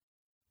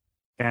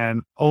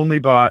and only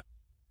bought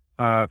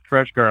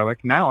fresh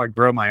garlic. Now I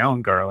grow my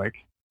own garlic.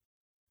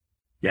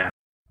 Yeah.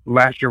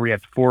 Last year we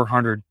had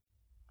 400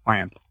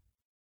 plants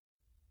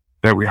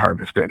that we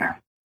harvested.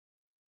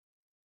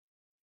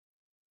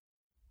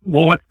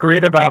 Well, what's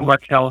great about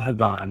Marcel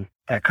Hazan,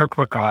 a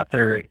cookbook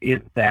author, is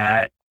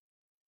that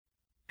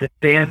the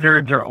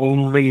standards are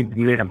only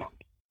minimum.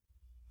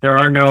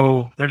 There's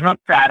not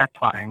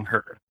satisfying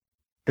her.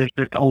 There's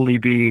just only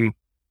being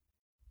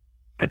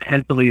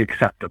potentially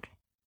acceptable.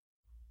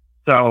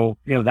 So,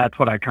 that's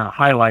what I kind of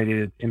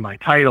highlighted in my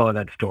title of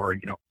that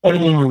story.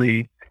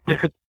 Only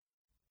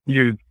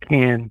you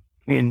can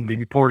in the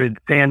imported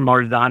San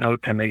Marzano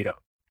tomato,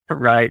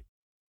 right?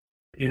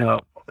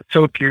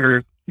 Soak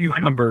your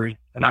cucumbers,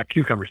 not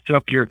cucumbers,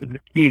 soak your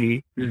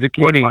zucchini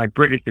in my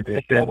British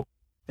edition.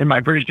 In my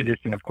British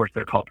edition, of course,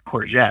 they're called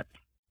courgettes.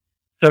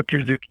 Soak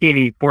your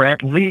zucchini for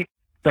at least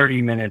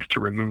 30 minutes to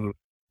remove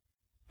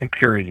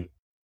impurity.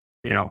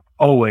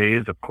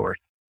 Always, of course,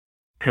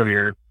 peel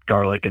your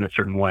garlic in a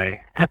certain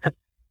way.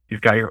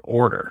 You've got your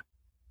order.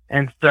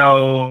 And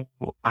so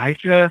I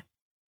just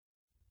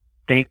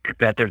think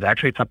that there's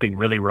actually something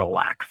really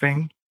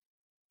relaxing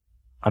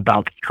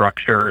about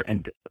structure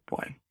and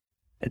discipline.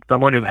 It's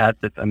someone who has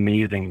this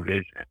amazing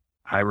vision.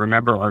 I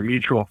remember our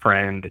mutual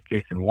friend,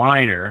 Jason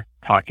Weiner,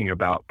 talking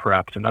about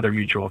perhaps another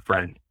mutual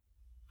friend,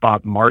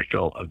 Bob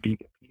Marshall of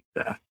Vegan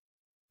Pizza.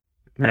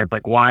 And it's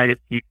like, why is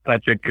he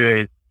such a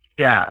good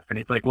chef? And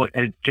he's like, well,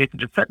 and Jason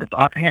just said this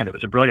offhand. It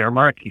was a brilliant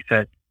remark. He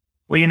said,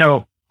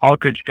 well, all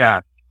good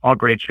chefs, all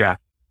great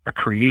chefs are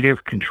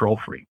creative control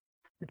freaks.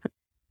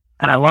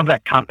 And I love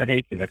that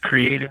combination, a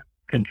creative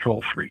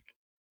control freak.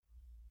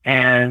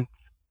 And,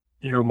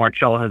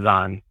 Marcel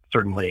Hazan,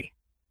 certainly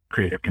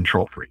creative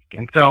control freak.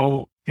 And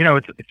so,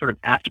 it's sort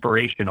of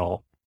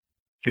aspirational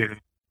to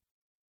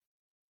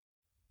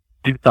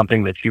do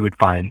something that you would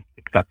find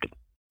acceptable.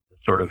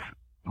 Sort of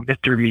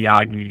Mr.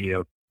 Miyagi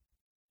of,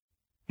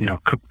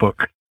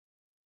 cookbook,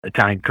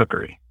 Italian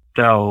cookery.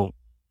 So,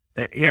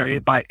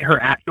 by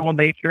her actual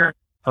nature,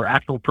 her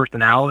actual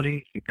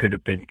personality, she could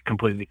have been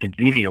completely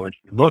congenial, and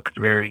she looks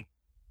very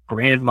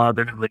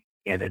grandmotherly,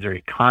 and it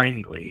very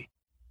kindly,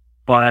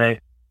 but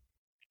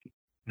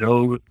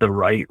know the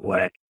right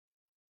way.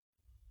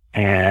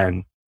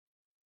 And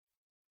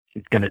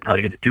she's going to tell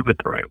you to do it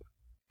the right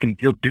way.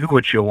 You'll do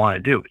what you want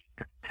to do. She's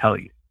going to tell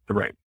you the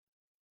right way.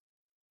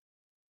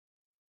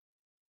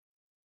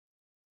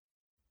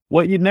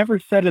 What you never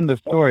said in the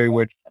story,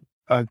 which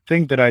a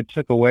thing that I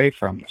took away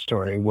from the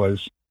story,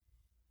 was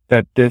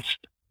that this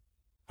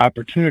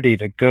opportunity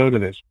to go to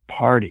this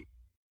party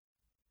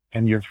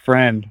and your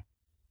friend,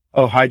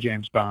 oh, hi,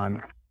 James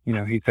Bond,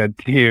 he said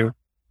to you,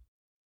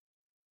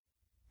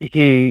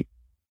 he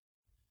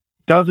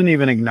doesn't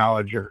even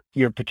acknowledge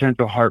your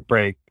potential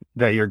heartbreak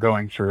that you're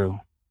going through.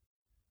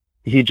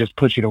 He just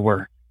puts you to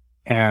work.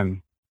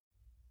 And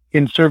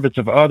in service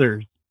of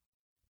others.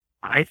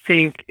 I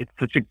think it's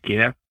such a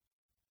gift.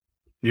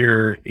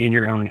 You're in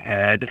your own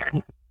head,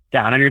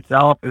 down on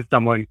yourself, if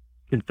someone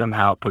can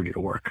somehow put you to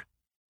work.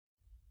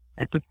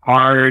 It's just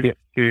hard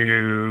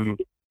to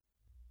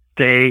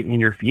stay in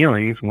your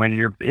feelings when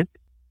you're busy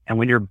and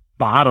when you're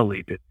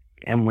bodily busy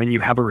and when you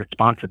have a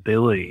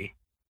responsibility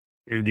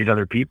to these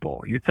other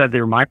people. You said they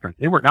were my friends.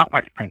 They were not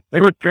my friends.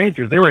 They were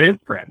strangers. They were his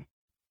friends.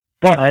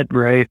 But,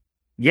 right,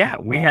 yeah,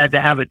 we had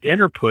to have a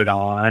dinner put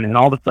on, and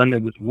all of a sudden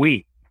it was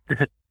we.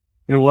 It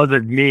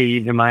wasn't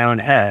me in my own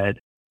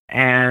head.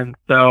 And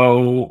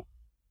so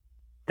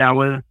that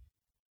was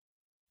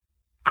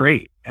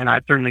great. And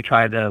I certainly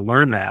tried to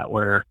learn that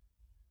where,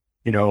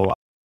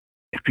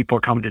 if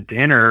people come to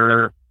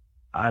dinner,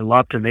 I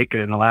love to make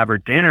it an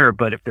elaborate dinner,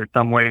 but if there's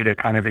some way to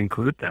kind of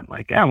include them,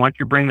 like, yeah, why don't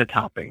you bring the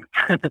toppings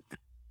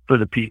for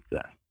the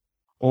pizza?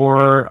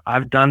 Or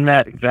I've done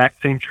that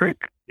exact same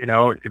trick,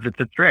 if it's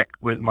a trick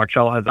with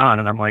Marcella Hazan,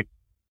 and I'm like,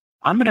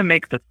 I'm going to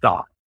make the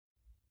sauce,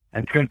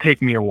 and it's going to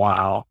take me a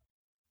while.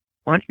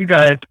 Why don't you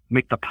guys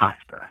make the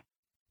pasta?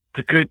 It's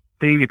a good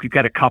thing if you've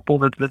got a couple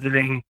that's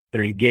visiting,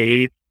 they're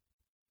engaged,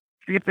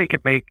 see if they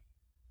can make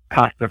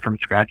pasta from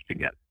scratch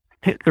together.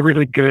 It's a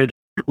really good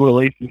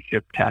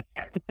relationship test.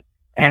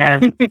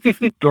 And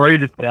story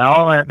to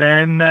tell, and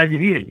then you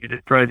need it. You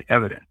destroy the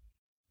evidence.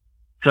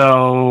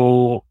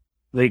 So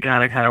they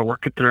gotta kind of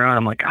work it through, and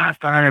I'm like,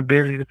 sorry, I'm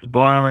busy, this is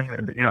boiling,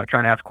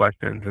 trying to ask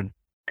questions and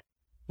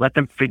let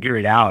them figure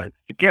it out. It's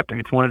a gift. I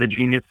mean, it's one of the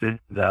geniuses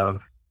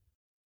of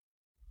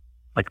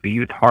like the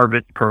youth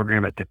harvest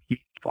program at the Peace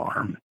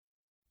Farm.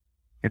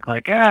 It's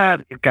like,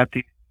 you've got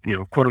these,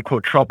 quote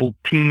unquote troubled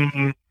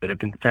teens that have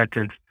been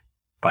sentenced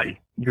by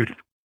youth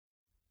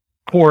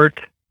court.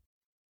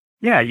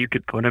 Yeah, you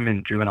could put them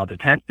in juvenile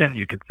detention.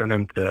 You could send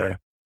them to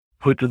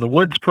Hood to the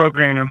Woods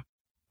program,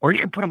 or you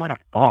can put them on a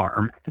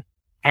farm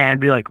and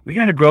be like, we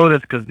got to grow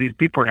this because these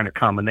people are going to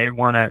come and they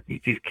want to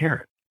eat these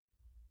carrots.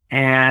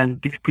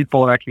 And these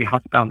people are actually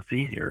housebound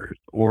seniors,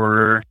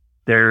 or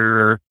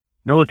they're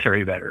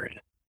military veterans,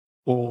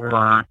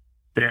 or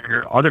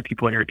they're other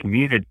people in your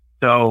community.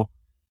 So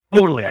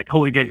I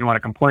totally get you want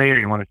to complain, or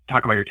you want to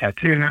talk about your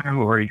tattoo,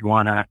 or you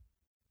want to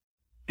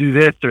do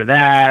this or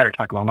that, or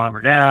talk about mom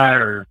or dad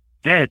or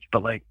ditch,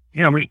 but we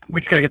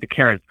just got to get the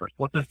carrots first.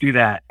 Let's just do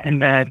that.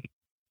 And then,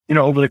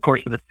 over the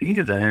course of the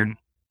season,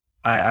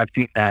 I've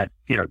seen that,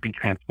 be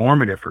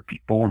transformative for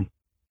people.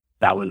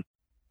 That was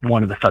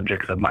one of the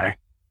subjects of my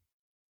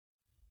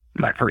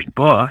first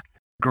book,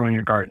 Growing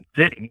Your Garden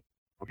City,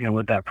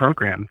 with that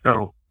program.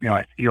 So,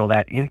 I steal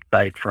that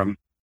insight from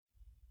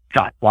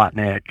Scott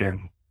Slotnick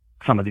and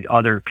some of the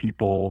other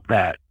people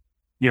that,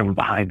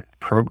 behind this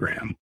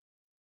program.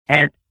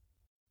 And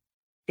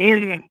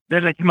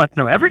there's a You Must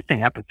Know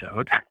Everything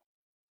episode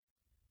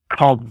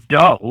called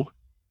Dough,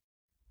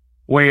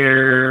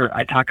 where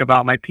I talk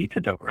about my pizza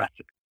dough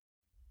recipe.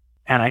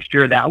 And I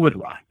share that with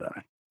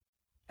Rasa.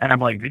 And I'm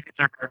like, these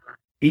are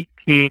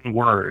 18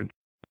 words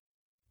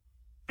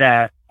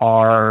that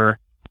are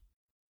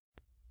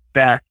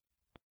best,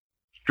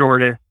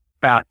 shortest,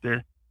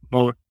 fastest,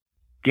 most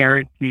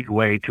guaranteed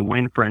way to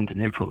win friends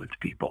and influence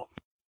people.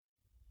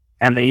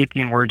 And the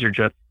 18 words are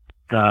just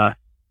the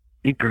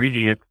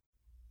ingredients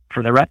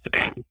for the recipe.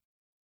 And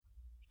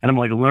I'm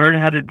like, learn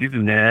how to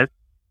do this,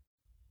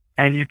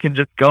 and you can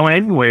just go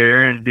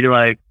anywhere and be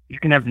like, you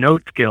can have no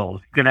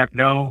skills, you can have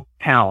no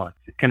talent,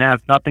 you can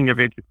have nothing of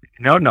interest,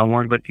 no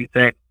one, but you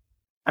say,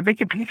 I'm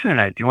making pizza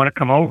tonight, do you want to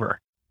come over?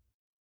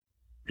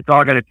 It's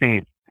all going to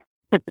change.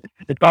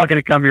 It's all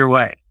going to come your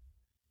way.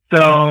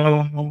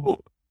 So,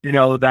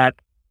 that's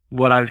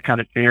what I was kind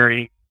of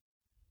sharing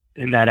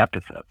in that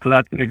episode. So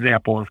that's an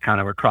example of kind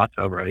of a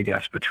crossover, I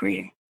guess,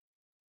 between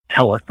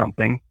Tell Us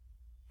Something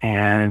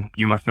and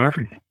You Must Know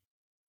Everything.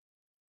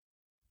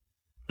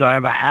 So I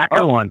have a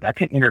hacker one.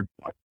 That's an interview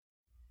one.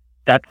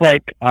 That's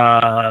like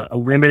a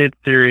limited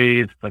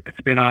series, like a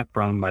spin-off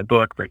from my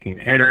book, Breaking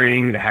and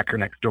Entering, The Hacker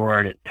Next Door,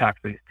 and it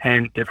tackles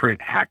 10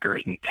 different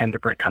hackers and 10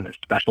 different kind of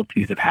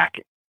specialties of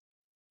hacking.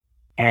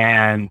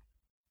 And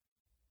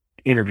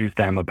interviews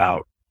them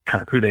about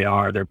kind of who they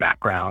are, their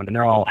background, and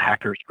they're all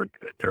hackers for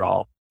good. They're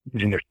all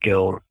using their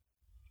skills to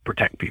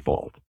protect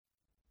people.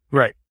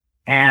 Right.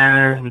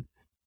 And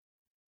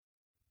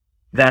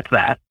that's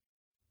that.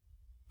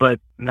 But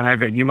then I've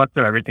got You Must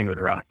Know Everything with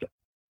Rasta.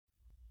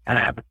 And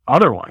I have this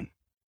other one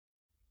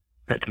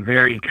that's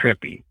very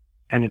trippy,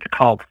 and it's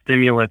called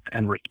Stimulus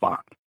and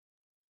Response.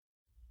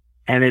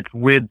 And it's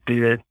with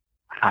this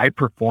high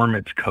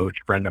performance coach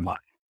friend of mine.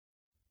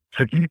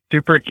 So he's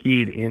super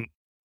keyed in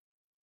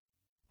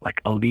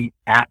like elite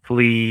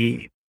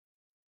athlete,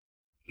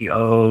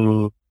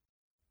 team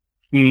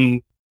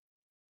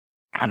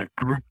kind of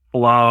group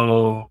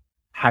flow,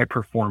 high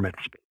performance.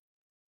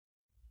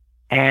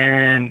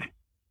 And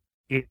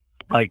it's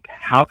like,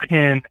 how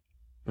can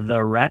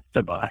the rest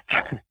of us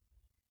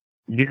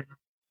use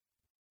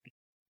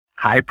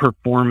high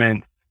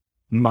performance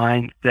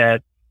mindset,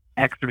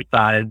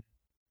 exercise,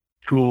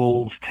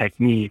 tools,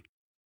 techniques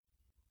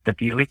that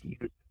the elite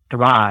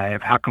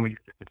thrive? How can we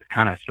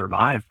kind of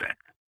survive better?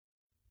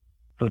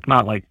 So it's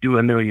not like do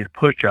a million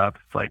push-ups.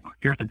 It's like,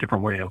 here's a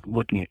different way of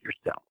looking at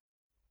yourself,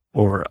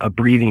 or a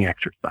breathing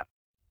exercise,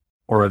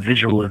 or a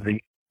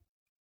visualization.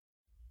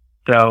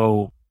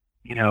 So,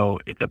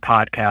 it's a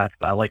podcast.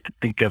 I like to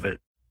think of it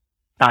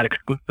not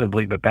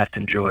exclusively, but best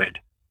enjoyed,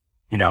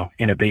 in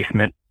a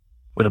basement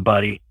with a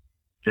buddy,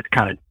 just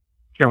kind of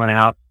chilling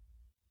out,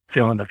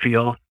 feeling the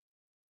feel.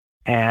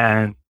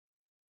 And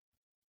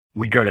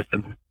we go to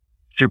some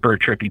super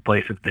trippy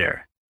places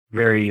there.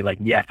 Very like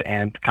yes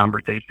and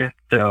conversation.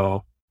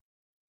 So,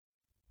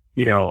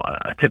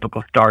 a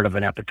typical start of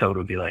an episode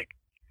would be like,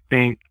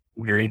 think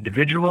we're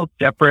individuals,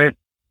 separate,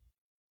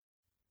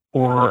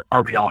 or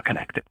are we all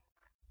connected?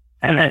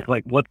 And then it's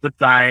like, what's the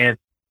science?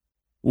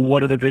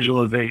 What are the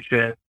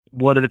visualizations?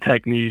 What are the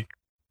techniques?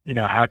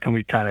 How can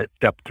we kind of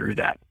step through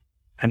that?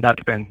 And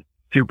that's been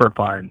super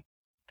fun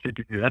to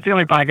do. That's the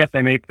only podcast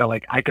I make that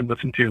like I can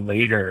listen to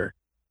later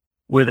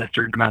with a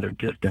certain amount of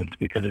distance,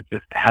 because it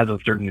just has a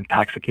certain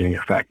intoxicating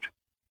effect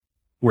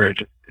where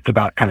it's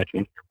about kind of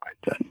changing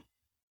your mindset.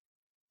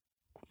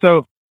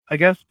 So I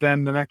guess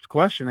then the next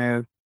question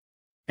is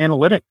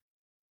analytics.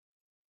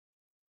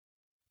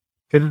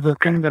 It is a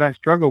thing that I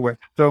struggle with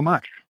so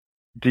much.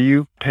 Do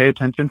you pay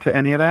attention to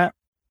any of that?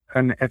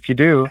 And if you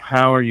do,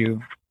 how are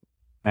you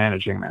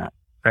managing that?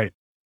 Right.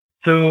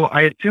 So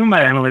I assume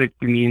by analytics,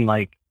 you mean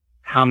like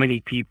how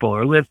many people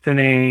are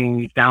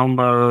listening,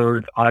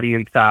 downloads,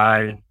 audience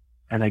size,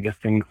 and I guess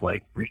things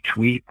like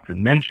retweets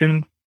and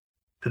mentions.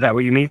 Is that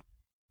what you mean?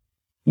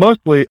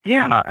 Mostly.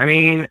 Yeah. I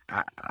mean,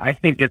 I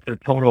think it's a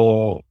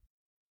total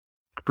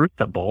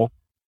crucible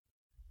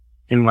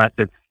unless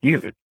it's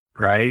huge,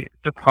 right?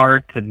 It's just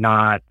hard to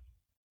not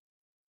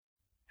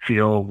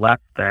feel less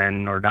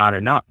than or not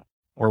enough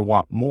or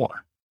want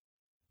more,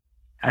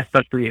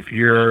 especially if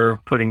you're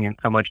putting in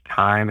so much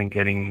time and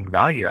getting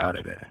value out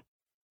of it.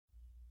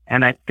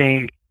 And I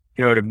think,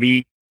 to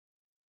me,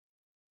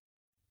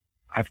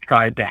 I've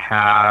tried to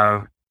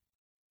have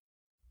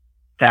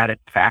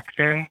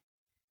satisfaction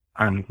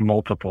on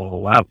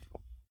multiple levels.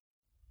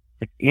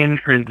 It's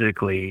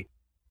intrinsically,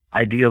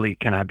 ideally,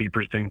 can I be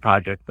pursuing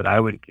projects that I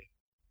would do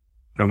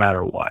no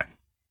matter what?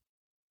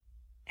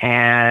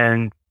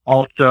 And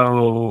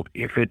also,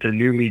 if it's a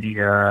new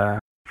media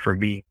for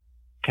me,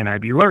 can I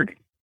be learning?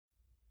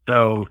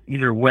 So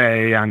either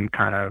way, I'm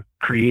kind of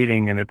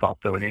creating, and it's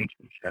also an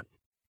internship.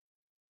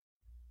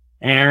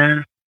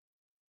 And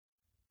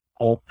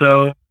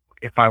also,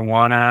 if I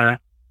want to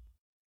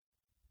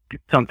do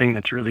something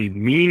that's really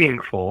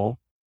meaningful,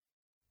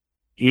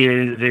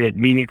 is it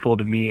meaningful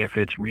to me if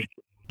it's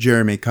reaching?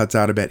 Jeremy cuts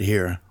out a bit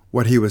here.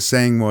 What he was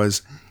saying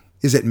was,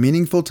 is it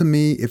meaningful to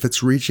me if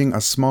it's reaching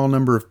a small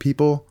number of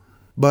people,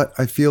 but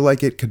I feel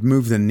like it could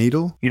move the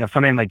needle?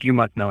 Something like You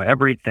Must Know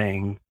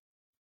Everything.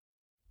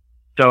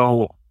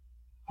 So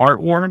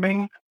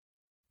heartwarming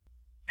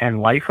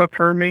and life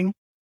affirming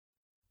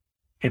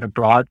in a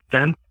broad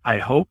sense, I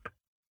hope,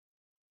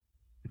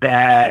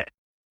 that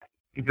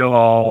you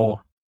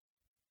go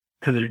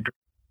to the degree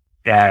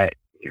that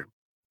you're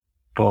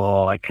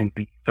full, I can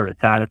be sort of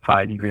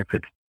satisfied even if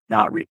it's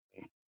not really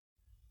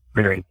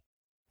very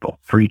full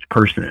for each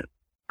person.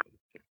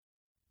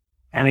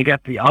 And I guess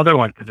the other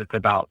one is it's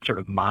about sort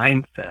of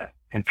mindset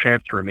and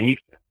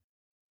transformation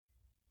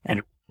and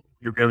who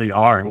you really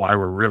are and why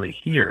we're really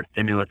here,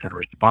 stimulus and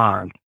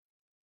response.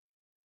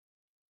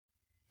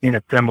 In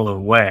a similar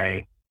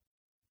way,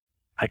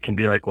 I can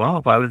be like, well,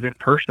 if I was in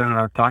person and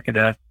I was talking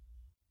to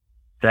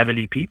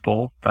 70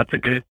 people, that's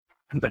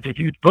a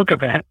huge book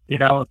event,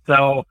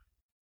 So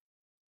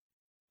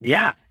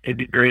yeah, it'd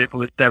be great if it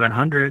was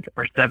 700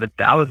 or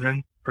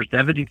 7,000 or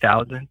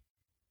 70,000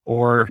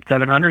 or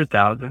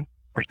 700,000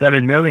 or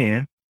 7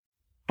 million.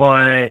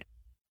 But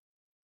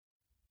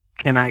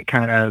can I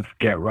kind of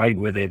get right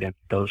with it in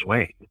those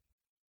ways?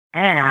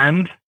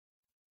 And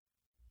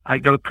I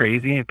go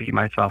crazy and beat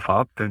myself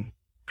up and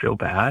feel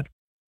bad.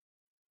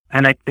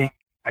 And I think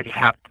I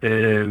have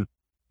to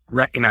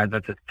recognize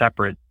that's a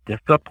separate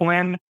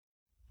discipline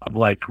of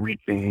like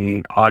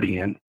reaching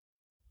audience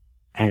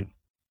and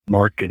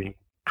marketing,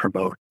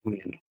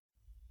 promoting.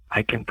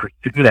 I can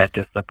pursue that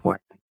discipline.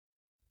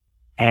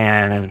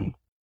 And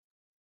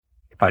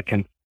if I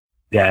can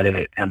get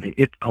it and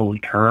its own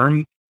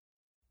term,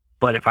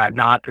 but if I'm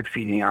not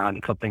succeeding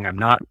on something I'm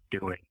not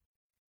doing,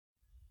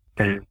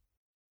 then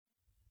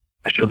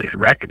I should at least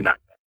recognize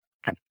that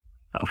kind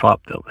of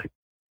self-up building.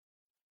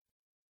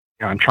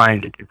 I'm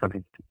trying to do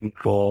something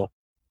meaningful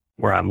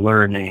where I'm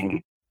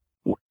learning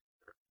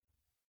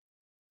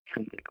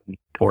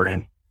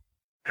important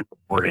and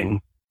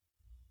rewarding.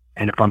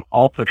 And if I'm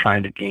also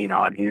trying to gain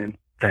audience,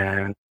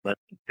 then let's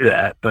do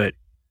that. But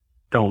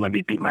don't let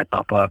me beat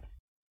myself up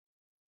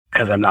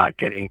because I'm not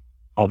getting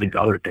all these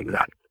other things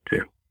out of it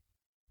too.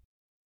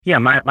 Yeah,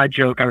 my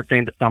joke, I was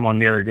saying to someone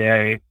the other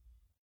day,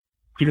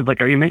 he was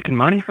like, "Are you making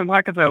money from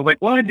podcasts?" I was like,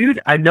 "Well, dude,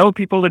 I know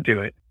people that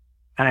do it.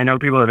 And I know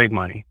people that make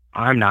money.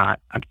 I'm not.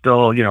 I'm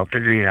still,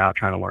 figuring it out,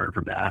 trying to learn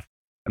from that."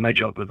 And my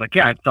joke was like,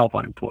 "Yeah, I'm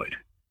self-unemployed."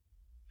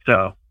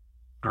 So,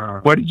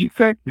 What did you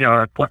say?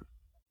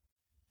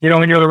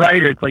 when you're the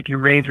writer, it's like you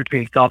range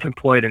between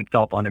self-employed and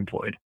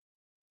self-unemployed.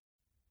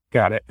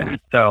 Got it.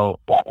 So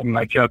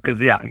my joke is,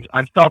 yeah,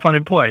 I'm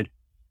self-unemployed.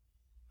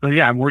 So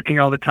yeah, I'm working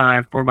all the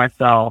time for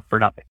myself for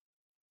nothing.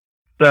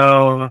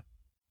 So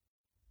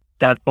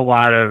that's a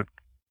lot of,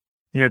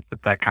 it's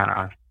that kind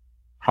of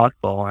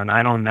hustle. And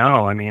I don't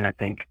know. I mean, I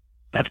think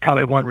that's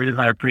probably one reason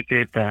I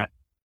appreciate that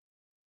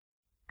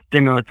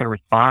stimulus and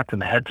response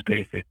and the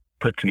headspace it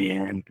puts me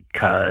in,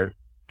 because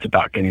it's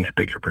about getting a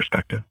bigger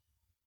perspective.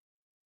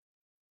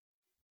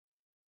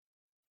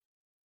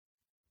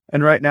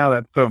 And right now,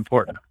 that's so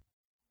important.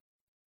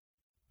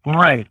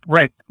 Right.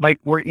 Like,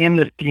 we're in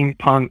the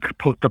steampunk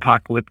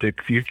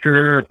post-apocalyptic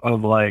future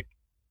of like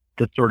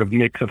the sort of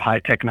mix of high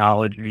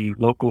technology,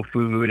 local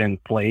food,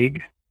 and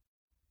plague.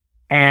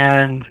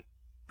 And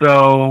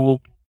so,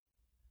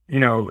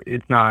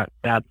 it's not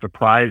that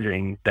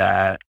surprising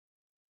that,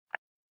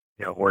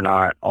 we're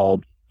not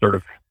all sort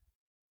of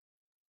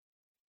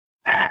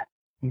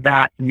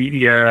that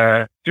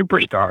media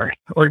superstars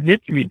or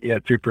niche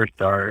media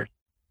superstars.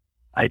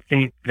 I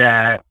think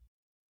that,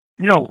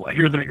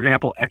 here's an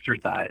example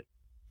exercise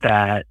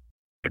that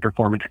a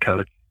performance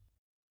coach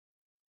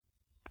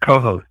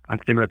co-host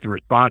on Stimulus and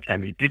Response had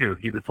me do.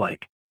 He was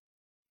like,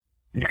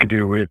 you can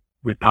do with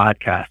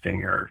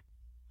podcasting or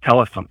tell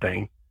us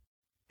something.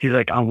 He's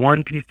like, on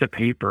one piece of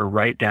paper,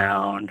 write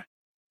down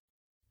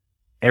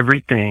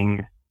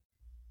everything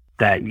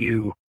that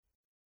you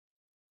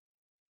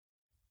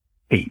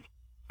hate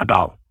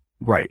about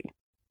writing.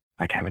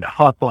 Like having to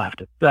hustle, have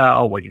to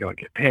sell, what you don't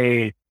get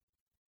paid,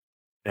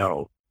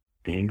 the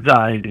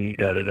anxiety,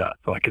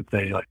 So I could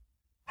say like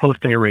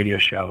hosting a radio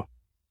show,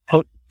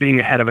 being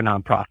the head of a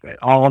nonprofit,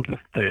 all of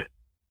the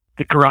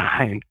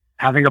grind,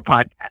 having a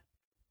podcast.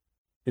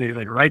 And he's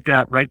like, write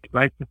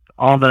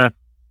all the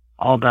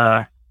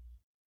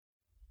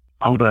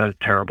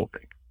terrible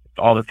things,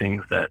 all the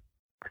things that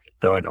are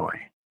so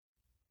annoying.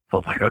 So I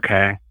was like,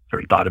 okay,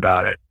 sort of thought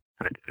about it,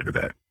 and I did it a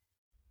bit.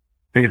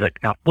 And he's like,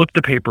 now flip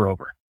the paper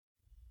over.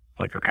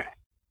 I was like, okay.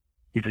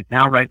 He's like,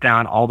 now write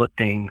down all the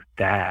things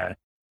that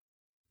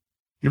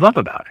you love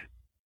about it.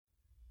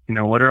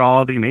 What are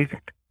all the amazing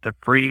things? The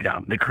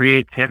freedom, the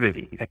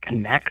creativity, the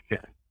connection,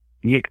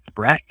 the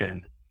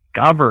expression,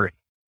 discovery.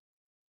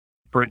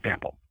 For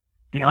example,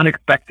 the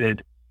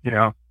unexpected,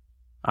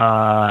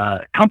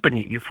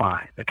 company you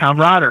find, the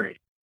camaraderie,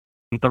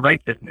 the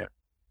right business,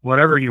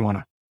 whatever you want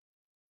to.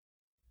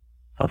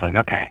 So I was like,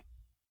 okay.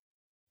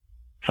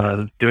 So I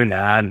was doing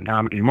that, and now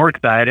I'm getting more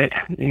excited,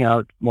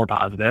 it's more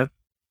positive.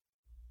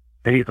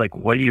 Then he's like,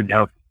 what do you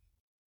know?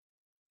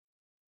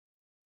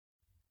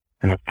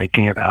 And I'm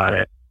thinking about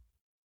it.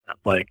 I'm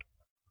like,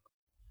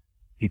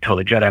 he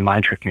totally Jedi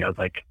mind tricked me. I was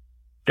like,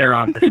 they're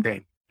on the same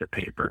piece of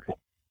paper.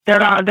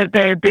 They're on the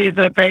same piece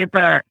of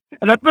paper.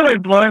 And that's really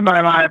blowing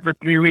my mind for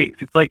 3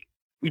 weeks. It's like,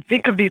 we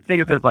think of these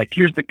things as like,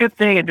 here's the good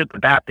thing and just the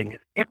bad thing.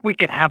 If we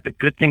could have the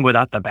good thing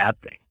without the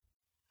bad thing.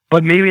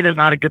 But maybe there's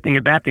not a good thing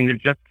and bad thing. They're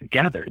just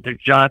together. They're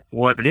just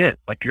what it is.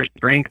 Like your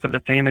strengths are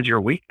the same as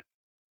your weakness.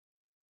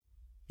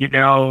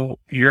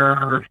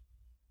 Your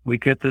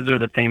weaknesses are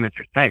the same as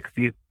your strengths.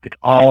 It's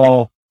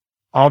all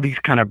these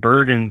kind of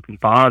burdens and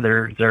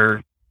bothers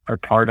are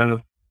part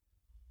of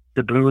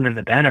the boon and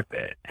the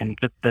benefit. And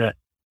just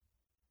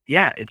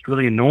it's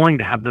really annoying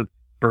to have the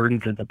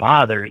burdens and the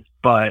bothers,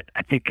 but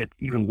I think it's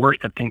even worse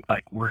to think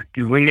like we're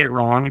doing it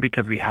wrong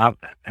because we have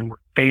them and we're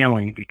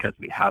failing because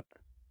we have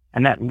them.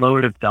 And that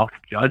load of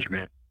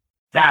self-judgment,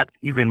 that's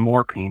even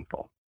more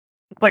painful.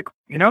 It's like,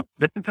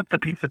 this is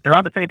just they're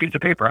on the same piece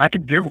of paper. I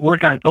could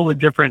work on a totally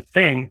different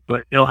thing,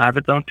 but it'll have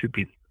its own 2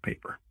 pieces of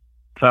paper.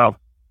 So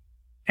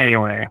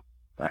anyway,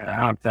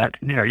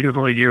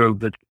 usually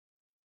but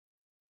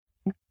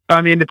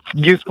I mean, it's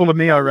useful to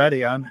me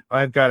already.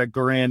 I've got a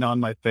grin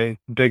on my face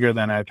bigger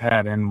than I've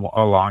had in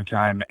a long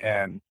time.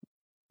 And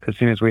as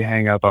soon as we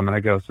hang up, I'm going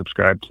to go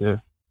subscribe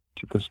to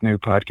this new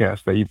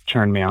podcast that you've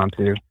turned me on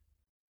to.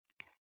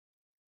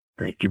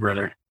 Thank you,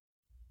 brother.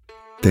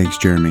 Thanks,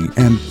 Jeremy,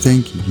 and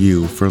thank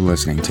you for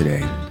listening today.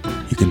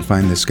 You can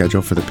find the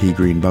schedule for the Pea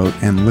Green Boat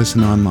and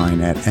listen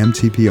online at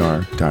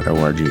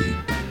mtpr.org.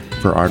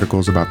 For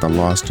articles about the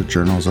lost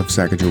journals of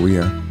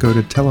Sacagawea, go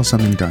to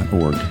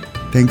tellussomething.org.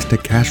 Thanks to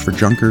Cash for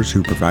Drunkers,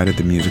 who provided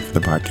the music for the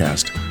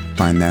podcast.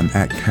 Find them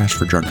at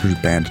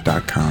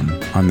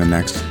cashfordrunkersband.com. On the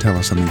next Tell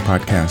Us Something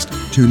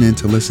podcast, tune in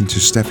to listen to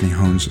Stephanie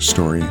Hohn's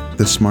story,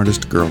 The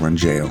Smartest Girl in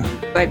Jail.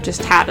 I've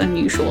just had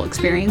unusual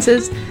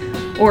experiences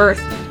or,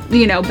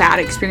 you know, bad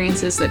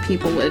experiences that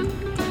people would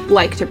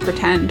like to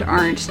pretend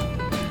aren't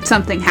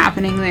something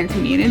happening in their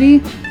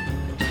community.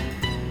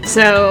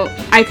 So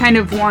I kind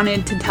of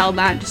wanted to tell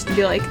that, just to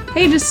be like,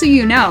 hey, just so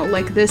you know,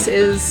 like, this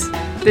is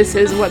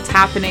what's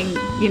happening,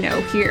 you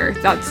know, here.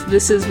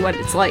 This is what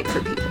it's like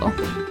for people.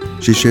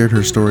 She shared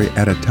her story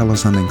at a Tell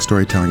Us Something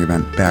storytelling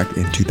event back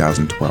in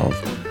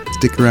 2012.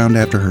 Stick around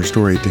after her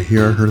story to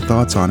hear her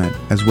thoughts on it,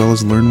 as well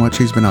as learn what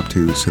she's been up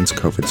to since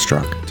COVID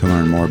struck. To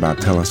learn more about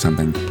Tell Us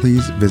Something,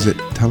 please visit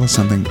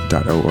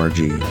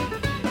tellussomething.org.